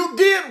 You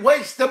did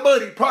waste the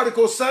money,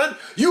 prodigal son.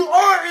 You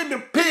are in the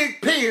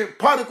pig pen,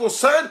 prodigal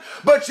son,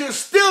 but you're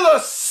still a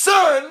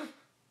son.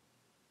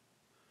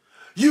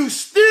 You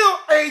still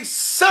a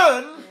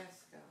son.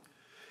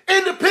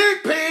 In the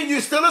pig pen,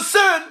 you're still a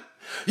son.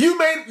 You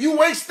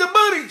waste the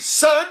money,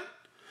 son.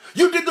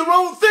 You did the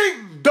wrong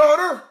thing,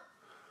 daughter.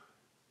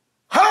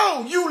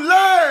 How? You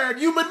lied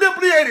bad. You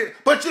manipulated,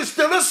 but you're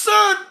still a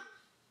son.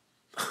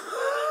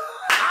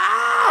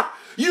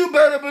 You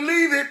better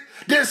believe it.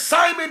 The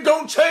assignment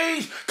don't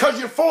change because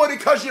you're 40,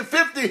 because you're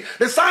 50.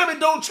 The assignment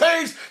don't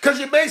change because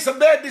you made some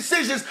bad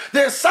decisions.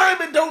 The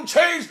assignment don't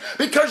change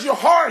because you're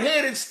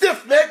hard-headed and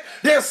stiff-necked.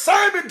 The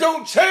assignment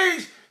don't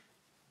change.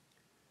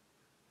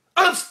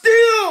 I'm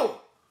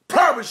still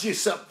promise you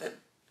something.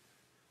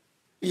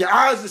 Your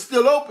eyes are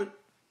still open.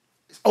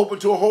 It's open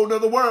to a whole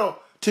nother world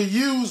to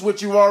use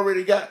what you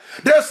already got.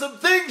 There's some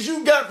things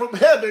you got from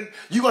heaven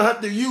you're going to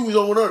have to use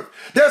on earth.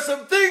 There's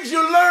some things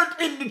you learned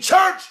in the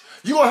church.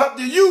 You're going to have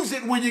to use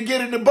it when you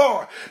get in the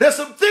bar. There's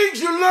some things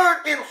you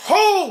learned in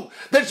home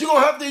that you're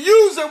going to have to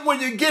use them when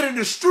you get in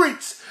the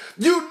streets.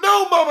 You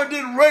know mama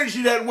didn't raise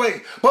you that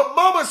way, but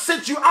mama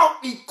sent you out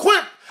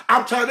equipped.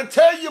 I'm trying to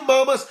tell you,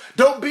 mamas,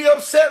 don't be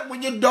upset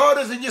when your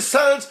daughters and your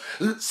sons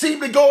seem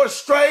to go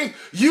astray.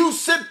 You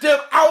sent them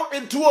out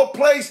into a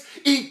place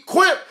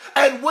equipped.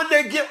 And when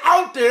they get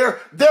out there,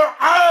 their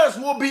eyes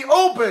will be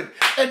open.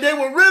 And they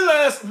will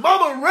realize,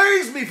 mama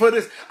raised me for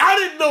this. I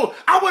didn't know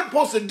I wasn't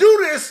supposed to do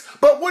this,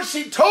 but what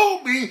she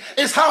told me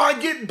is how I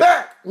get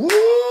back.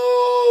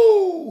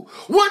 Woo!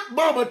 What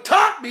mama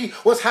taught me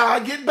was how I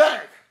get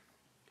back.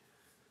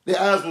 Their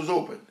eyes was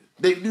open.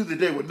 They knew that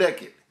they were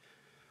naked.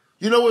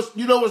 You know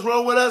what's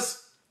wrong with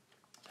us?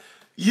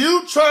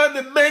 You trying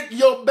to make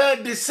your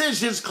bad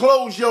decisions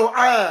close your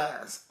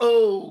eyes.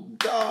 Oh,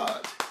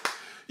 God.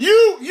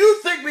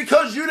 You think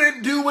because you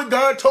didn't do what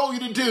God told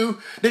you to do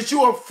that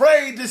you're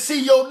afraid to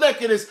see your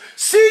nakedness.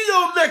 See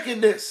your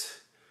nakedness.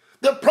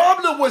 The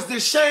problem was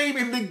the shame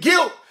and the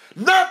guilt,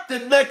 not the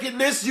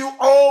nakedness. You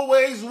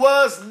always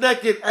was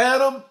naked,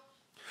 Adam.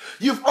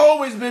 You've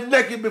always been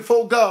naked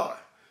before God.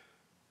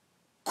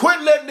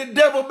 Quit letting the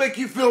devil make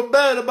you feel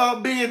bad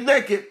about being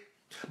naked,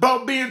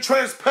 about being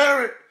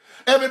transparent.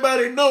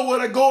 Everybody know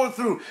what I'm going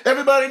through.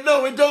 Everybody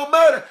know it don't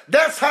matter.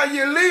 That's how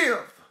you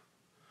live.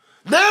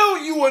 Now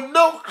you will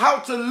know how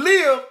to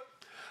live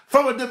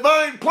from a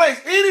divine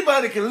place.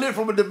 Anybody can live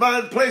from a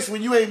divine place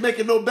when you ain't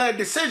making no bad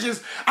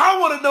decisions. I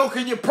want to know,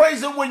 can you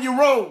praise him when you're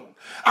wrong?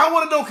 I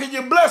want to know, can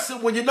you bless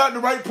him when you're not in the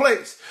right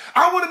place?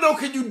 I want to know,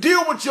 can you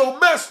deal with your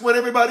mess when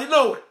everybody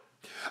know it?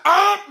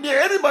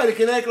 Anybody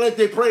can act like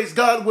they praise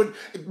God when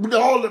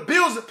all the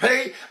bills are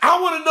paid. I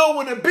want to know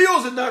when the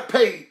bills are not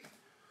paid.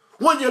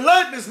 When your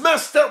life is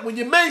messed up, when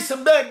you made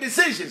some bad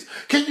decisions,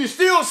 can you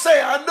still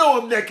say, I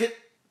know I'm naked?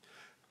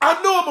 I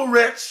know I'm a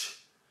wretch.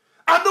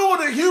 I know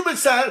on the human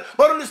side,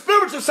 but on the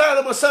spiritual side,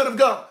 I'm a son of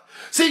God.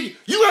 See,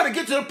 you got to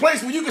get to the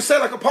place where you can say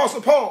like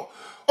Apostle Paul,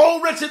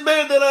 oh, wretched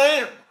man that I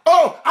am.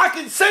 Oh, I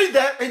can say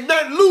that and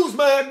not lose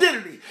my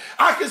identity.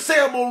 I can say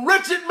I'm a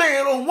wretched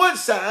man on one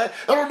side,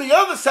 and on the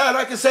other side,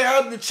 I can say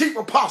I'm the chief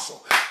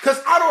apostle.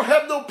 Because I don't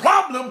have no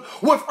problem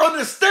with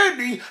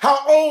understanding how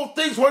all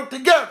things work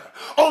together.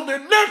 On the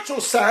natural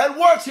side,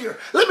 watch here.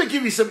 Let me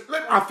give you some.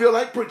 I feel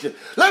like preaching.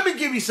 Let me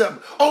give you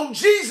something. On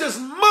Jesus'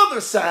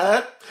 mother's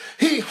side,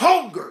 he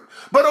hungered.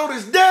 But on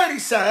his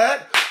daddy's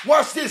side,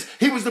 watch this,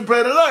 he was the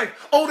bread of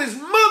life. On his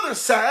mother's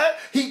side,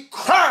 he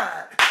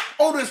cried.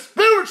 On his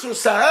spiritual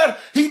side,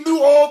 he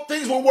knew all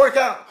things will work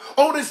out.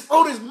 On his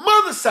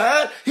mother's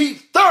side, he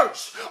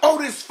thirsted.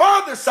 On his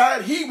father's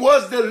side, he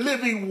was the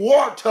living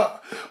water.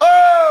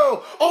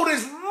 Oh, on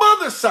his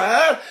mother's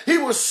side, he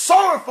was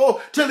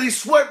sorrowful till he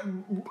sweat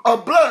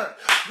blood.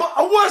 But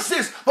what's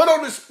this? But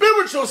on the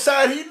spiritual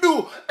side, he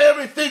knew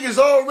everything is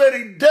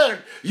already done.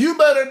 You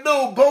better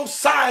know both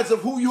sides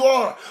of who you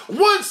are.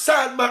 One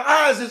side, my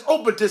eyes is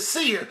open to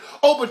sin,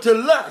 open to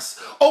lust,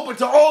 open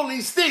to all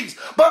these things.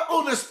 But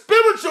on the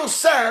spiritual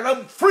side,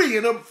 I'm free,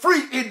 and I'm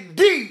free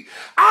indeed.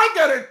 I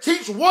got to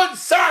teach one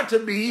side to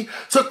me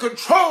to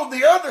control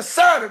the other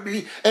side of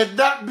me and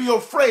not be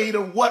afraid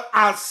of what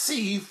I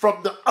see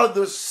from the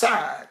other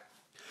side.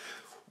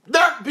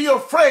 Not be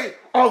afraid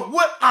of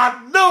what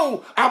I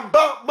know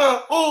about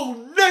my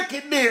own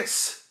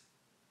nakedness.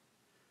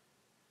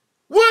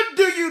 What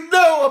do you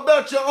know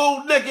about your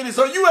own nakedness?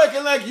 Are you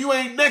acting like you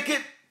ain't naked?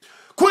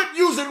 Quit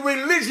using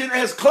religion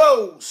as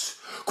clothes.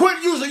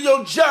 Quit using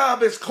your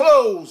job as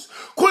clothes.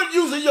 Quit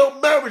using your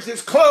marriage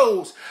as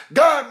clothes.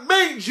 God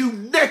made you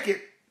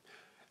naked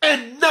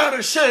and not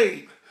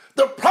ashamed.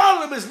 The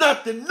problem is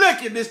not the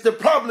nakedness. The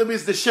problem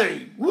is the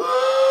shame.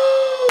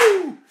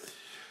 Woo!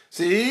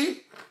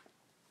 See?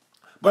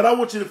 But I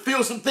want you to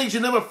feel some things you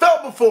never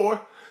felt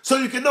before so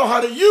you can know how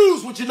to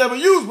use what you never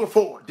used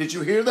before. Did you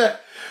hear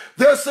that?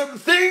 There's some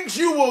things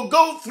you will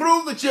go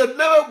through that you've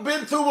never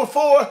been through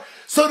before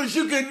so that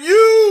you can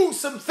use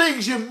some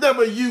things you've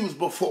never used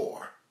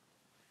before.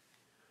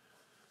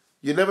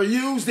 You never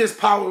used this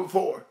power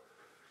before.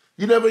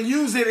 You never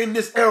used it in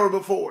this era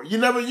before. You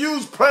never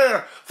used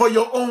prayer for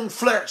your own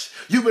flesh.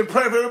 You've been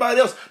praying for everybody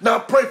else. Now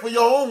pray for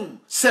your own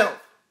self.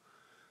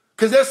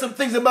 Because there's some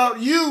things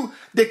about you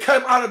that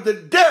come out of the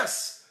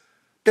dust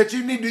that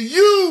you need to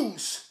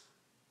use.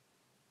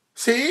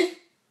 See?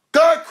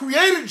 God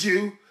created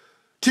you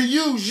to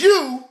use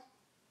you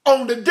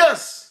on the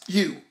dust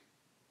you.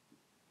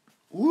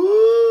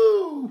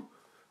 Woo!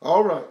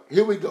 All right,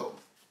 here we go.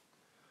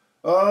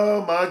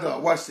 Oh my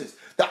God, watch this.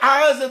 The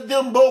eyes of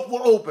them both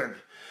were open.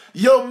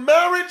 Your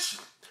marriage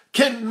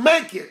can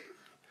make it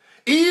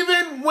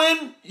even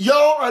when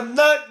y'all are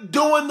not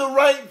doing the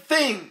right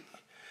thing.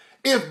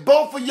 If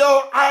both of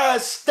y'all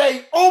eyes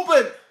stay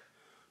open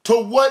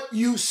to what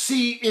you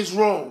see is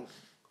wrong.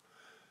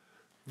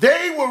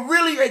 They were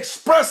really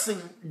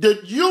expressing the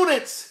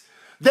units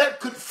that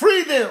could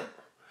free them.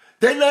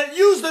 They not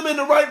use them in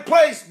the right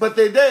place, but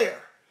they're there.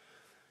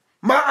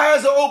 My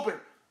eyes are open.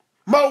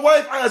 My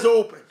wife's eyes are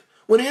open.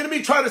 When the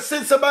enemy try to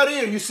send somebody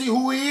in, you see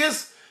who he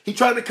is? He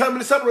trying to come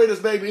and separate us,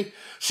 baby.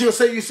 She'll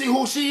say, you see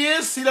who she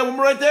is? See that woman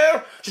right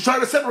there? She's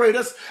trying to separate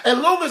us. As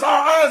long as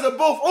our eyes are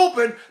both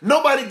open,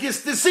 nobody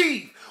gets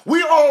deceived.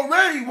 We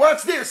already,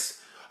 watch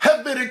this,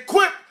 have been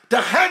equipped to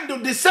handle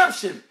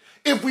deception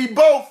if we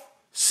both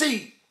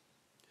see.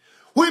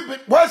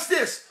 Watch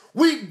this.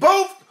 We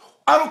both,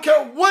 I don't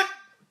care what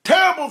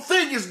terrible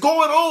thing is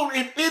going on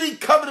in any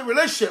covenant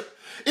relationship,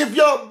 if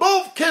y'all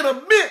both can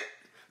admit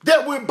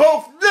that we're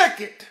both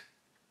naked.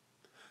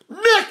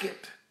 Naked.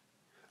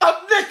 I'm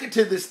naked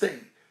to this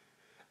thing.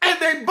 And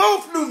they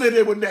both knew that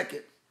they were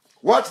naked.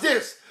 Watch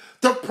this.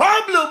 The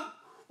problem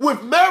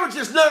with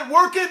marriages not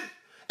working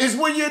is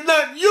when you're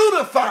not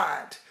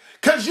unified.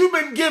 Because you've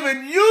been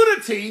given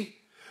unity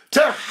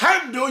to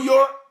handle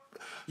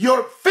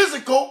your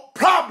physical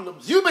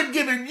problems. You've been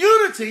given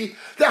unity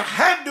to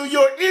handle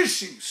your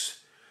issues.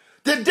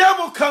 The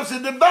devil comes to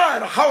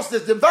divide. A house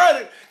that's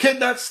divided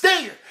cannot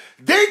stand.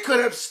 They could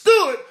have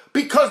stood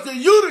because the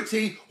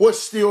unity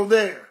was still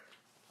there.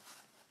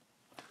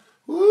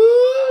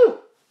 Woo!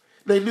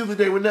 They knew that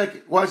they were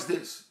naked. Watch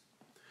this.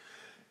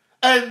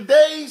 And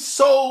they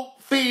sewed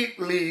fig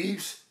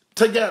leaves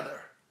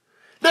together.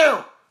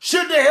 Now,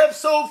 should they have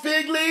sewed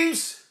fig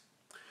leaves?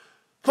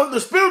 From the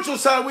spiritual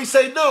side, we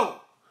say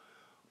no.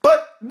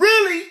 But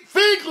really,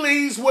 fig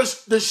leaves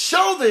was to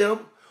show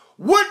them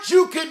what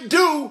you can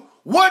do,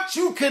 what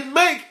you can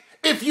make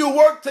if you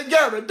work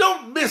together.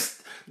 Don't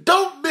miss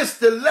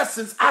the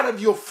lessons out of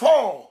your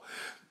fall.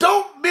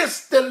 Don't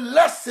miss the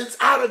lessons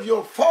out of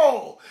your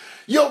fall.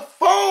 Your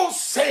fall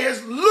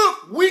says,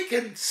 look, we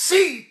can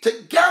see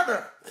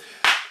together.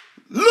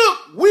 Look,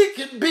 we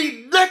can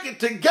be naked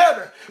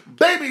together.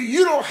 Baby,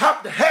 you don't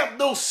have to have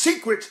no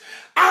secrets.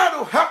 I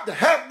don't have to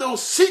have no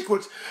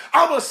secrets.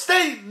 I'm going to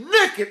stay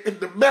naked in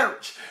the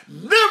marriage.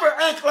 Never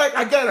act like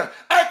I got to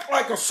act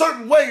like a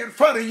certain way in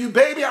front of you,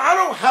 baby. I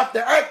don't have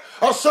to act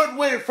a certain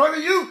way in front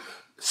of you.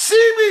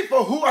 See me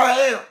for who I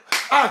am.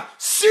 I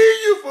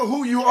see you for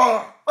who you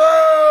are.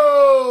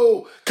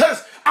 Oh,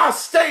 because I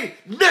stay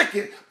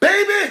naked.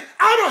 Baby,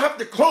 I don't have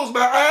to close my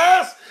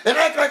eyes and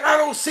act like I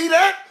don't see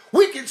that.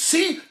 We can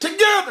see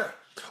together.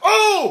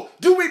 Oh,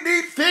 do we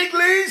need fig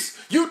leaves?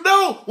 You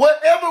know,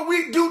 whatever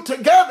we do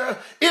together,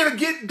 it'll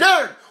get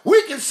done.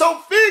 We can sow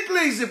fig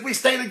leaves if we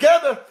stay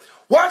together.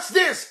 Watch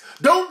this.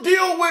 Don't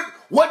deal with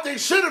what they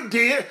should have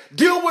did.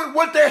 Deal with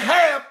what they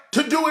have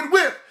to do it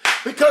with.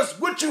 Because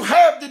what you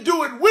have to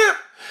do it with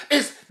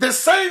is the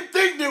same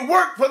thing that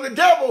worked for the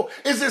devil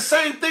is the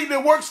same thing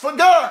that works for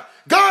God.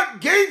 God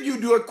gave you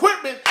the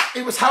equipment.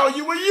 It was how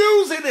you were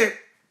using it.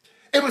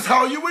 It was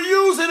how you were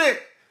using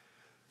it.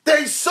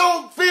 They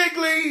sewed fig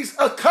leaves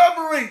a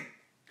covering.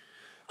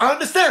 I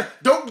understand.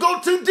 Don't go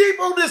too deep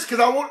on this because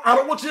I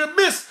don't want you to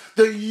miss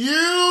the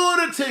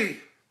unity.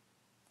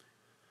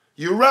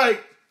 You're right.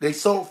 They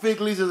sewed fig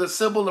leaves as a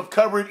symbol of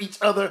covering each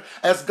other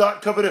as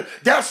God covered them.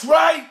 That's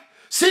right.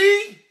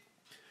 See?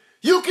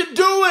 You can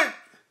do it.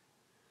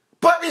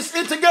 But it's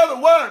in together.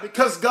 Why?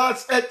 Because God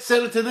said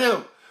it to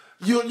them.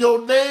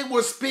 Your name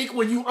will speak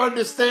when you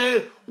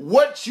understand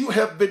what you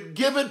have been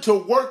given to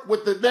work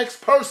with the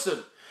next person.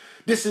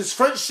 This is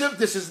friendship.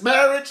 This is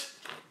marriage.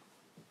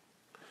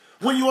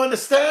 When you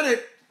understand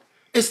it,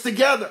 it's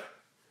together.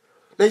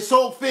 They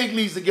sold fig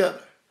leaves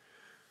together.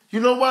 You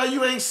know why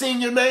you ain't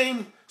seen your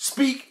name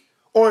speak?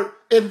 And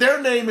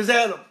their name is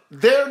Adam.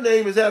 Their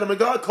name is Adam. And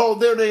God called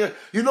their name.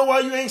 You know why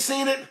you ain't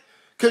seen it?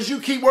 Because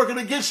you keep working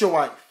against your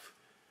wife.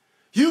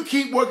 You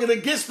keep working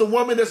against the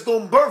woman that's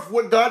going to birth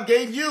what God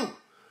gave you.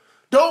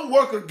 Don't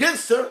work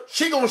against her.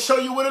 She going to show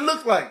you what it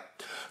looks like.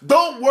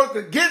 Don't work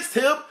against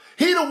him.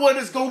 He the one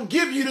that's going to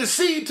give you the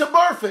seed to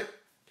birth it.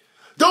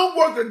 Don't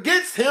work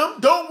against him.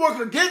 Don't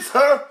work against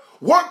her.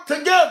 Work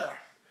together.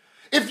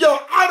 If y'all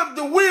out of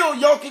the wheel,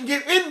 y'all can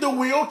get in the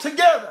wheel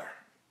together.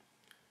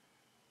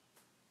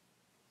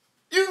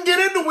 You can get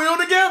in the wheel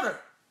together.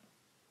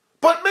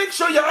 But make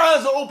sure your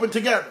eyes are open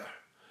together.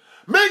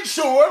 Make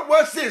sure,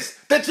 watch this,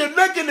 that your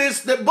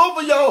nakedness, that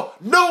both of y'all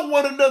know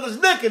one another's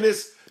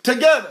nakedness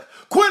together.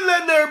 Quit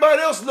letting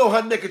everybody else know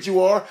how naked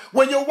you are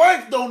when your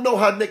wife don't know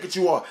how naked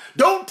you are.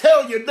 Don't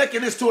tell your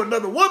nakedness to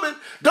another woman.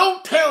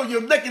 Don't tell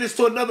your nakedness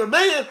to another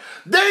man.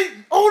 The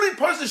only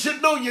person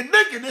should know your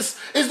nakedness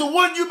is the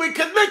one you've been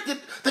connected,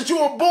 that you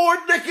were born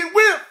naked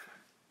with.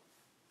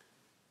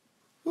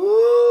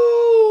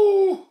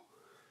 Ooh.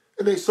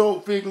 And they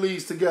sewed fig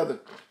leaves together,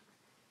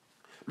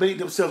 made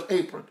themselves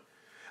apron.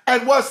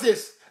 And watch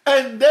this.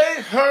 And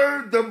they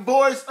heard the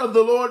voice of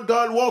the Lord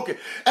God walking.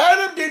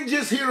 Adam Adam didn't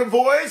just hear a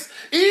voice.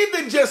 Eve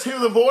didn't just hear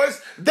the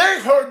voice.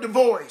 They heard the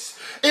voice.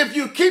 If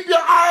you keep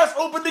your eyes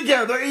open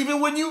together, even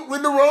when you're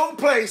in the wrong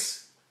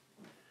place,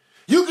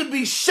 you could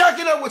be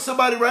shacking up with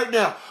somebody right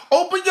now.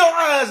 Open your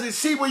eyes and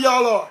see where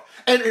y'all are.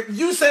 And if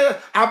you say,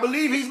 I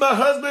believe he's my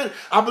husband,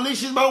 I believe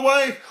she's my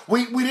wife,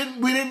 we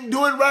didn't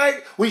do it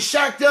right, we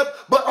shacked up,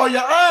 but are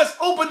your eyes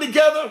open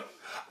together?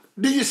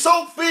 Do you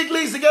soak fig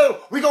leaves together?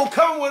 We're going to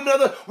cover one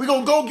another. We're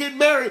going to go get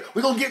married.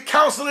 We're going to get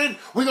counseling.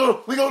 We're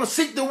going to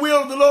seek the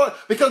will of the Lord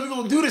because we're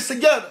going to do this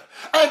together.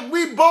 And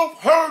we both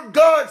heard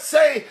God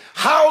say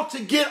how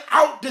to get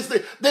out this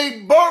thing.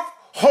 They both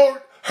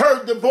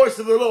heard the voice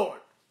of the Lord.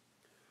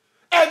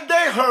 And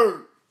they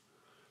heard.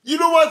 You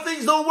know why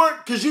things don't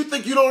work? Because you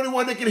think you're the only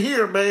one that can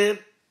hear, man.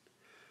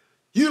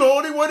 You're the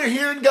only one that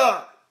hearing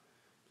God.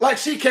 Like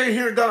she can't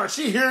hear God.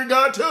 She hearing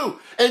God too.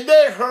 And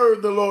they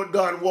heard the Lord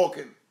God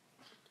walking.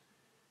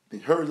 They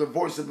heard the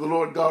voice of the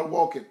Lord God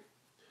walking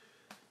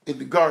in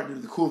the garden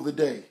in the cool of the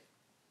day.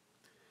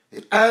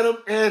 And Adam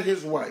and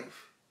his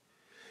wife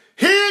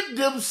hid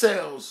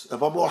themselves.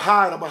 If I'm going to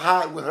hide, I'm going to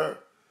hide with her.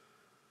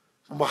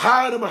 I'm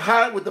going to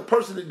hide with the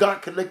person that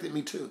God connected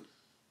me to.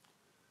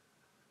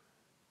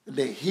 And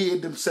they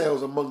hid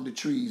themselves among the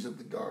trees of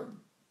the garden.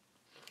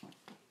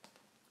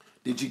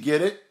 Did you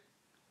get it?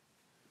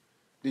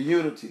 The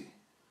unity.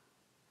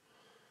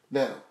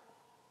 Now,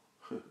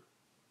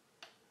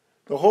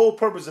 the whole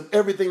purpose of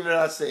everything that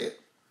I said,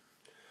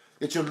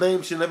 that your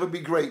name shall never be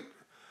great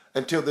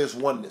until there's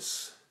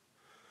oneness.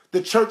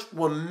 The church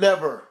will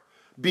never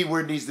be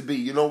where it needs to be.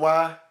 You know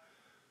why?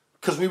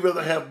 Because we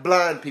rather have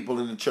blind people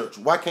in the church.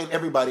 Why can't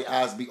everybody's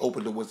eyes be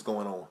open to what's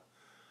going on?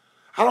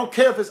 I don't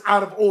care if it's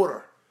out of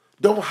order.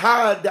 Don't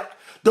hide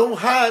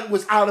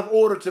what's out of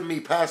order to me,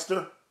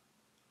 Pastor.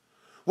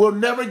 We'll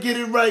never get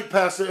it right,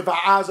 Pastor, if our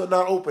eyes are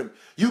not open.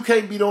 You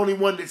can't be the only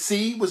one that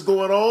see what's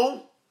going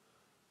on.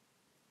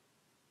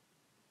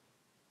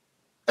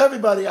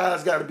 Everybody's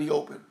eyes got to be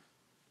open.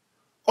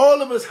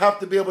 All of us have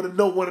to be able to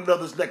know one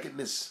another's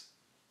nakedness.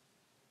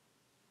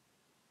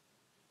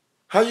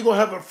 How you going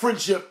to have a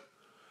friendship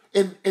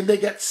and they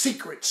got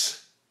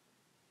secrets?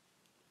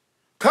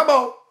 Come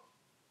on.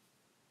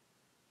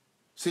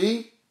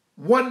 See?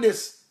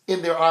 Oneness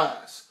in their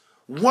eyes.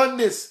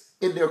 Oneness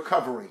in their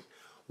covering.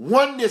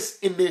 Oneness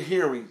in their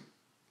hearing.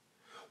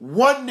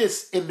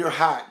 Oneness in their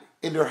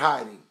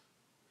hiding.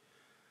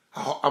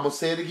 I'm going to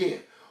say it again.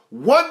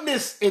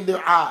 Oneness in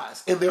their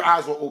eyes, and their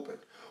eyes were open.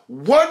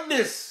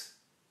 Oneness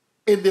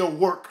in their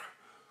work.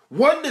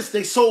 Oneness,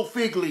 they sold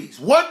fig leaves.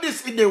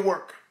 Oneness in their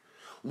work.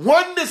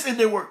 Oneness in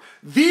their work.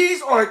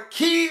 These are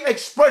key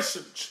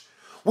expressions.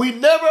 We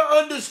never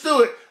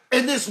understood.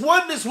 And this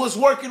oneness was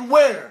working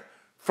where?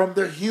 From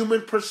the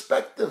human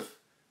perspective.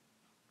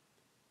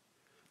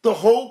 The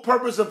whole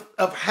purpose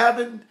of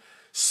having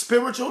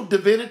spiritual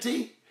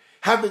divinity,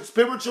 having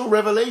spiritual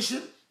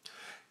revelation.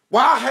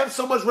 Why have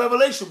so much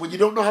revelation when you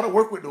don't know how to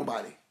work with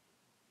nobody?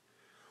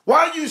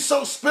 Why are you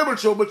so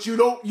spiritual but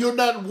you're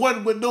not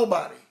one with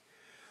nobody?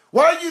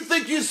 Why do you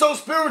think you're so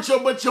spiritual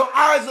but your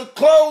eyes are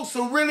closed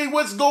to really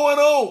what's going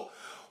on?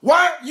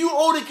 Why you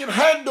only can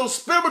handle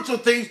spiritual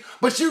things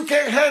but you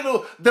can't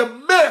handle the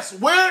mess?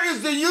 Where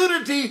is the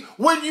unity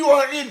when you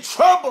are in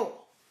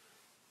trouble?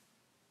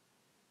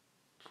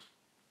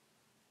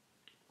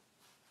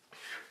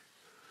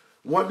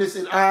 Oneness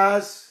in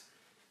eyes,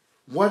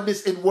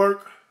 oneness in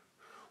work,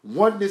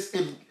 oneness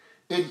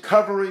in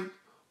covering,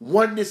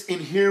 oneness in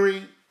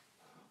hearing,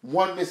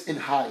 oneness in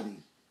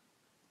hiding.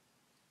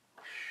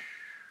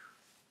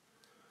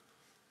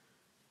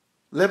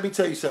 Let me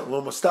tell you something.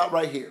 I'm going to stop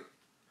right here.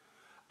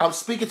 I'm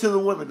speaking to the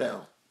women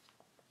now.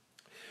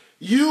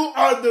 You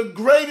are the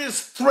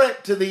greatest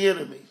threat to the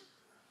enemy.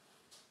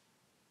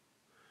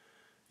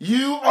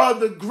 You are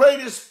the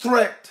greatest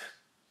threat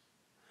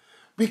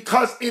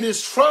because it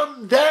is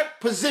from that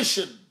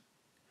position,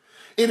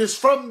 it is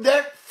from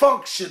that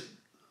function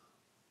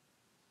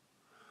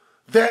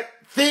that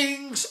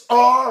things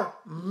are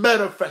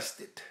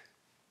manifested.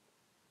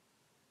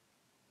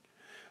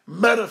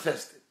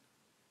 Manifested.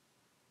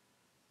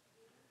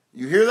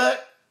 You hear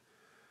that?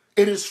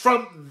 It is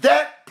from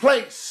that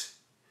place.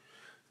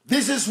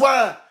 This is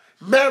why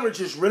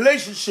marriages,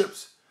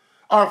 relationships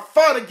are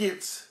fought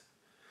against.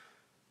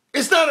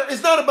 It's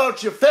not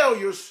about your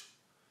failures.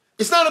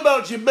 It's not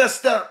about you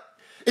messed up.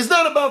 It's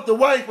not about the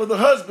wife or the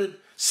husband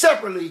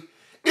separately.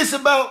 It's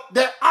about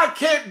that I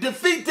can't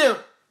defeat them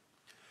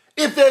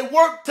if they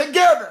work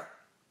together.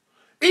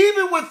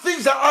 Even when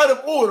things are out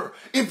of order,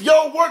 if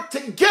y'all work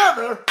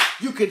together,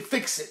 you can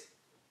fix it.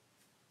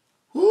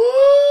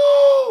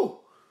 Woo!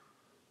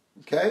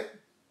 Okay?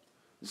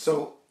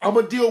 So I'm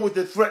going to deal with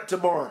the threat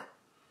tomorrow.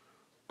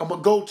 I'm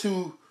going to go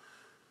to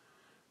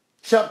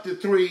chapter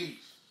 3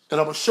 and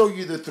I'm going to show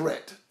you the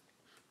threat.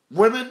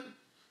 Women,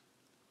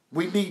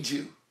 we need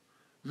you.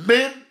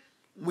 Men,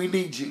 we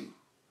need you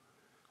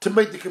to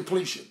make the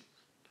completion.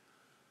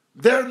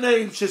 Their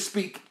name should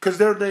speak because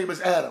their name is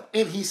Adam.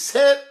 And he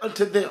said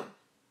unto them,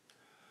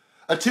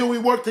 until we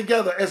work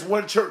together as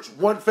one church,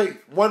 one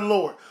faith, one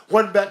Lord,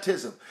 one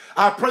baptism.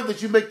 I pray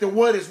that you make the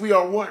one as we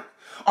are one.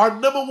 Our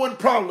number one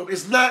problem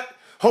is not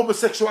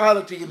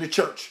homosexuality in the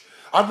church.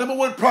 Our number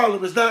one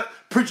problem is not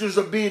preachers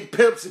of being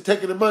pimps and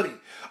taking the money.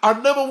 Our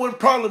number one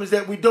problem is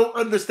that we don't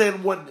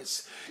understand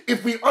oneness.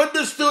 If we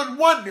understood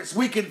oneness,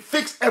 we can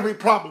fix every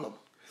problem.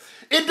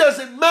 It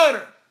doesn't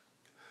matter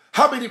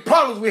how many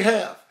problems we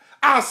have.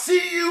 I'll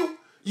see you,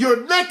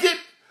 you're naked,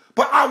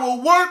 but I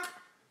will work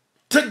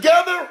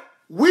together.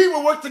 We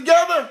will work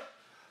together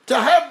to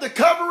have the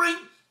covering.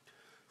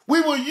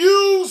 We will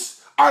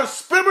use our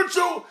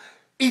spiritual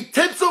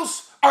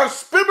utensils, our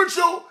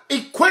spiritual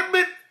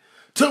equipment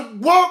to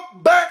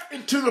walk back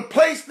into the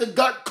place that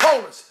God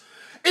called us.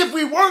 If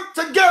we work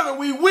together,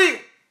 we win.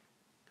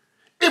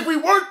 If we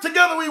work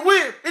together, we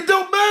win. It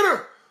don't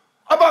matter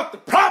about the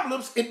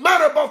problems. It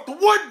matters about the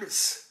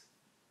oneness.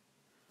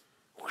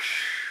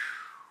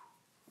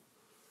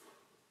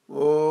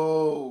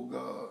 Oh,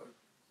 God.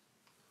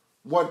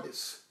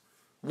 Oneness.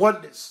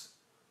 Oneness.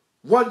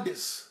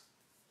 Oneness.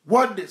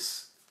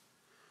 Oneness.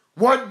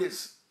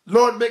 Oneness.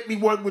 Lord, make me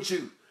one with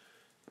you.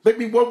 Make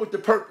me one with the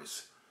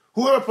purpose.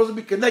 Who am I supposed to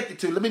be connected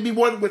to? Let me be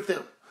one with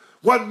them.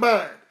 One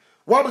mind.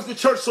 Why was the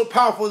church so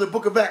powerful in the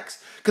book of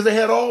Acts? Because they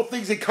had all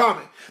things in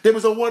common. They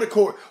was on one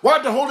accord. Why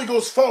did the Holy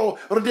Ghost fall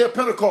on the day of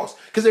Pentecost?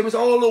 Because they was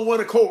all on one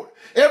accord.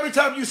 Every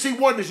time you see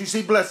oneness, you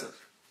see blessings.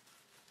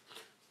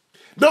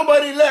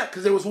 Nobody left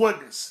because there was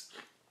oneness.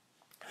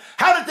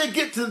 How did they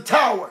get to the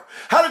tower?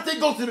 How did they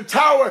go to the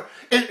tower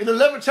in the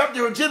 11th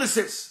chapter of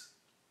Genesis?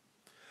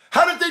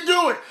 How did they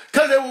do it?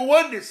 Because they were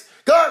oneness.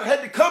 God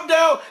had to come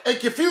down and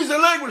confuse the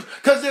language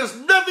because there's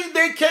nothing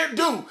they can't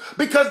do.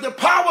 Because the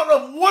power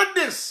of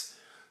oneness,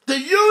 the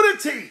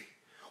unity,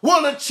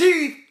 will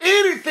achieve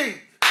anything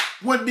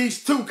when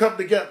these two come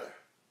together.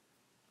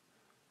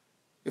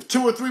 If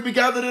 2 or 3 be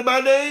gathered in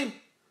my name,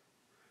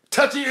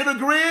 touching and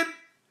agreeing,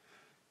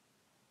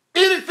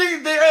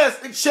 anything they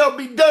ask, it shall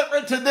be done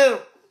unto them.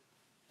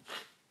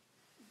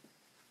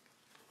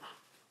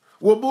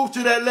 We'll move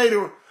to that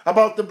later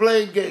about the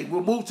blame game.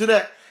 We'll move to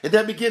that and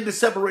then begin to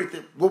separate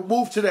them. We'll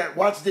move to that.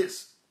 Watch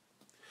this.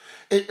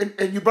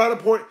 And you brought a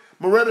point.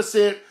 Moretta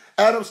said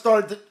Adam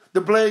started the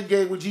blame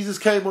game when Jesus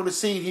came on the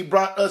scene. He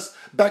brought us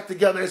back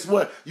together as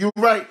one. You're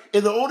right.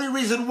 And the only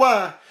reason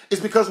why is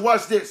because,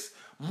 watch this,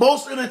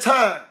 most of the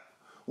time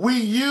when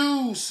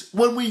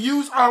we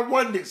use our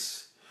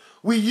oneness,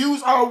 we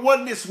use our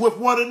oneness with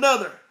one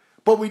another,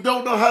 but we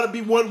don't know how to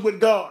be one with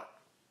God.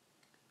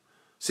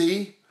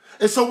 See?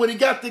 And so when he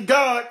got to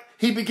God,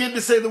 he began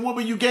to say, the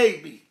woman you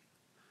gave me.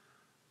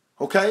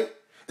 Okay?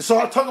 And so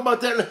I'll talk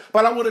about that,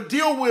 but I want to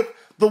deal with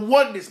the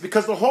oneness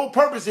because the whole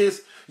purpose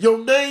is your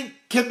name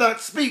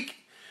cannot speak.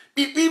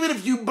 Even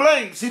if you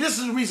blame. See, this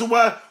is the reason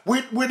why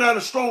we're not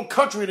a strong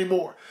country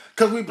anymore.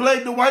 Because we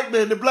blame the white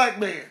man, the black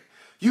man.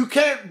 You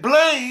can't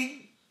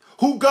blame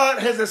who God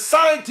has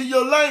assigned to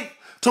your life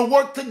to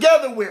work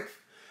together with.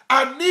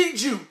 I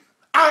need you.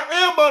 I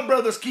am my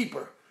brother's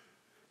keeper.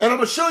 And I'm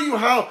going to show you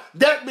how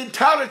that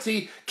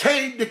mentality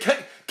Cain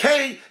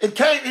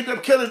ended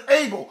up killing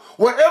Abel.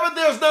 Wherever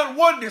there's not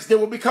oneness, there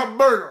will become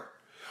murder.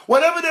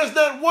 Wherever there's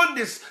not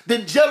oneness,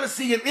 then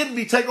jealousy and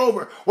envy take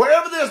over.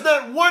 Wherever there's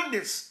not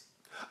oneness,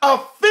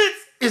 offense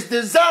is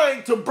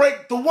designed to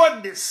break the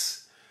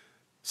oneness.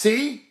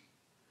 See?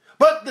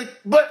 But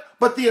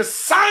the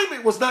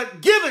assignment was not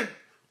given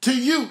to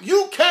you.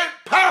 You can't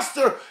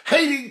pastor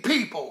hating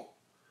people.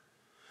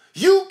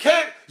 You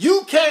can't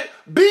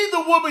be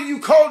the woman you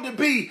called to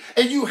be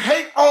and you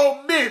hate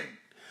all men.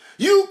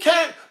 You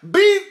can't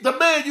be the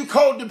man you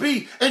called to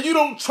be and you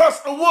don't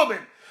trust a woman.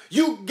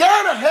 You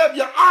gotta have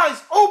your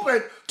eyes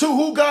open to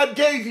who God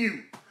gave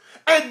you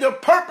and the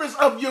purpose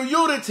of your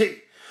unity.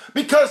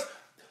 Because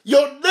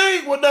your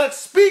name will not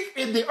speak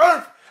in the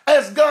earth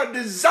as God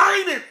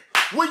designed it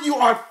when you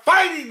are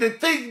fighting the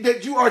thing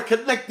that you are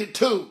connected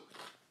to.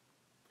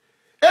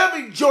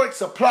 Every joint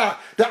supply.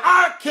 The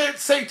eye can't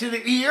say to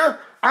the ear,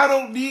 I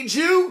don't need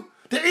you.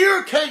 The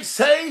ear can't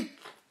say.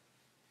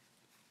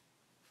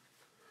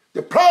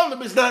 The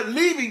problem is not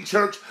leaving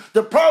church.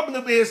 The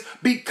problem is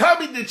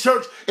becoming the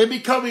church and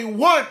becoming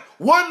one.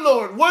 One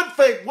Lord, one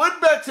faith, one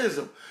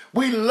baptism.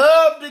 We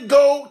love to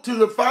go to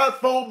the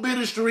fivefold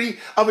ministry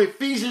of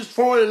Ephesians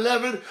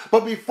 4:11.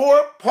 But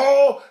before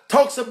Paul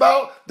talks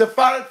about the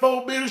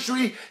fivefold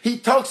ministry, he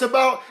talks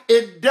about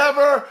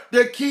endeavor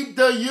to keep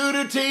the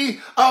unity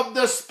of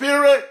the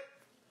Spirit.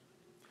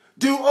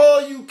 Do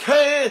all you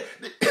can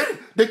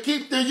to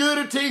keep the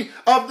unity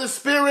of the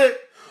Spirit.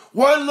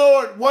 One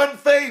Lord, one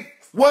faith,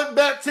 one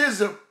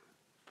baptism.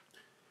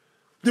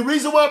 The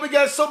reason why we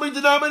got so many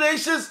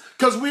denominations,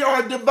 because we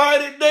are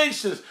divided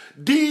nations.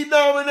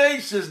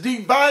 Denominations,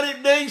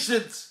 divided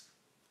nations.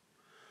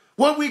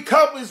 When we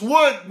come is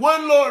one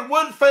Lord,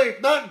 one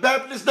faith, not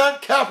Baptist,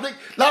 not Catholic,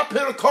 not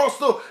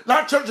Pentecostal,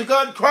 not Church of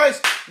God in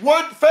Christ,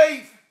 one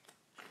faith.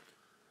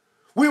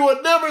 We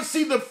will never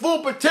see the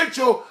full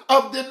potential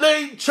of the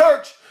name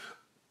church,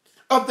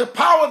 of the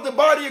power of the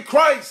body of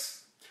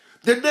Christ.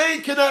 The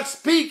name cannot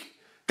speak.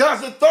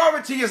 God's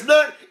authority is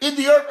not in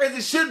the earth as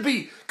it should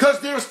be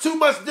because there's too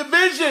much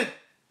division.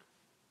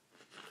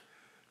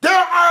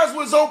 Their eyes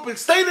was open.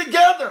 Stay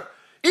together.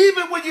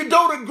 Even when you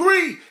don't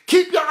agree,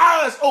 keep your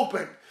eyes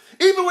open.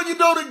 Even when you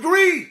don't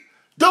agree,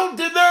 don't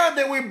deny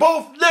that we're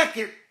both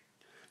naked.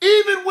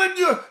 Even when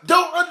you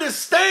don't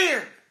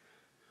understand,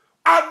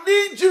 I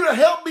need you to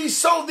help me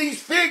sow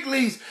these fig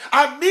leaves.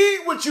 I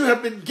need what you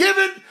have been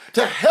given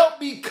to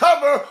help me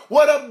cover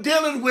what I'm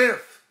dealing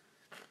with.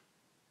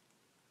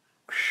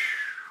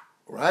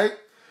 Right?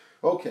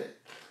 Okay.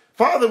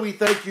 Father, we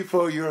thank you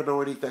for your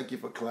anointing. Thank you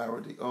for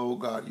clarity. Oh,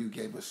 God, you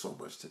gave us so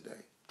much today.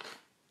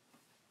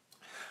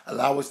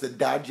 Allow us to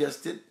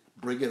digest it,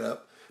 bring it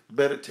up,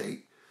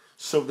 meditate,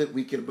 so that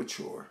we can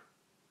mature.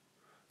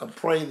 I'm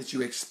praying that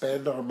you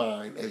expand our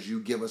mind as you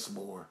give us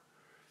more.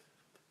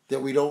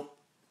 That we don't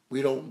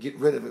get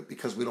rid of it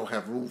because we don't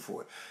have room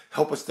for it.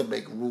 Help us to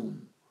make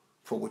room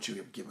for what you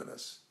have given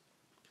us.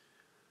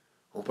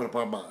 Open up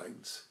our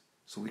minds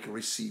so we can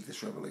receive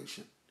this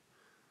revelation.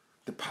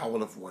 The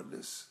power of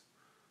oneness.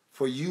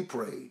 For you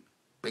prayed,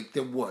 make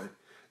them one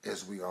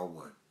as we are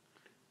one.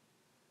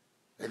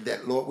 And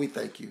that, Lord, we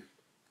thank you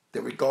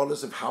that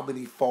regardless of how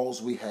many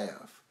falls we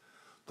have,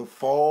 the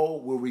fall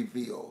will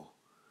reveal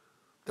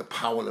the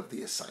power of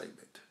the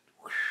assignment.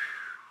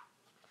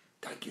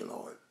 Thank you,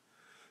 Lord,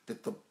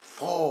 that the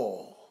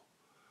fall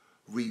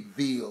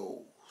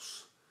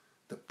reveals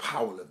the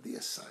power of the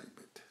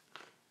assignment.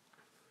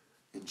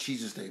 In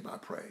Jesus' name I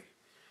pray.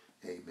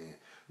 Amen.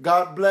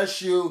 God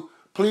bless you.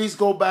 Please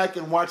go back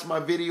and watch my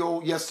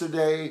video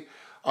yesterday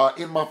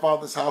in my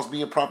father's house,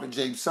 me and Prophet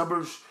James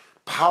Summers.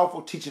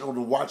 Powerful teaching on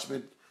the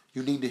watchman.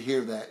 You need to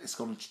hear that. It's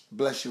going to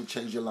bless you and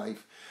change your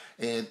life.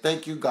 And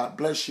thank you. God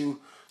bless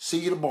you. See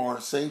you tomorrow.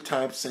 Same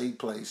time, same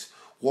place.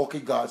 Walk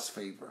in God's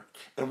favor.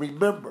 And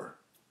remember,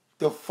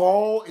 the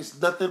fall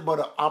is nothing but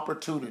an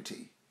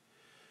opportunity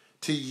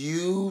to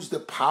use the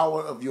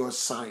power of your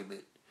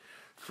assignment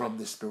from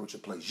this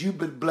spiritual place. You've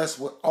been blessed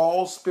with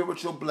all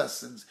spiritual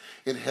blessings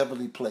in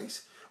heavenly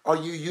place. Are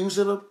you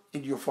using them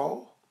in your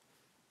fall?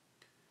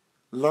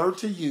 Learn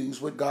to use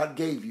what God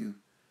gave you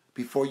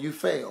before you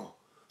fail,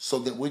 so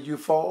that when you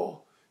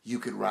fall, you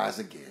can rise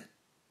again.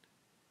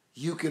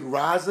 You can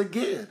rise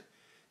again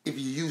if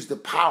you use the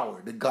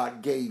power that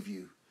God gave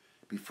you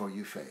before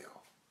you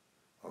fail.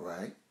 All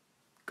right?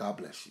 God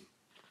bless you.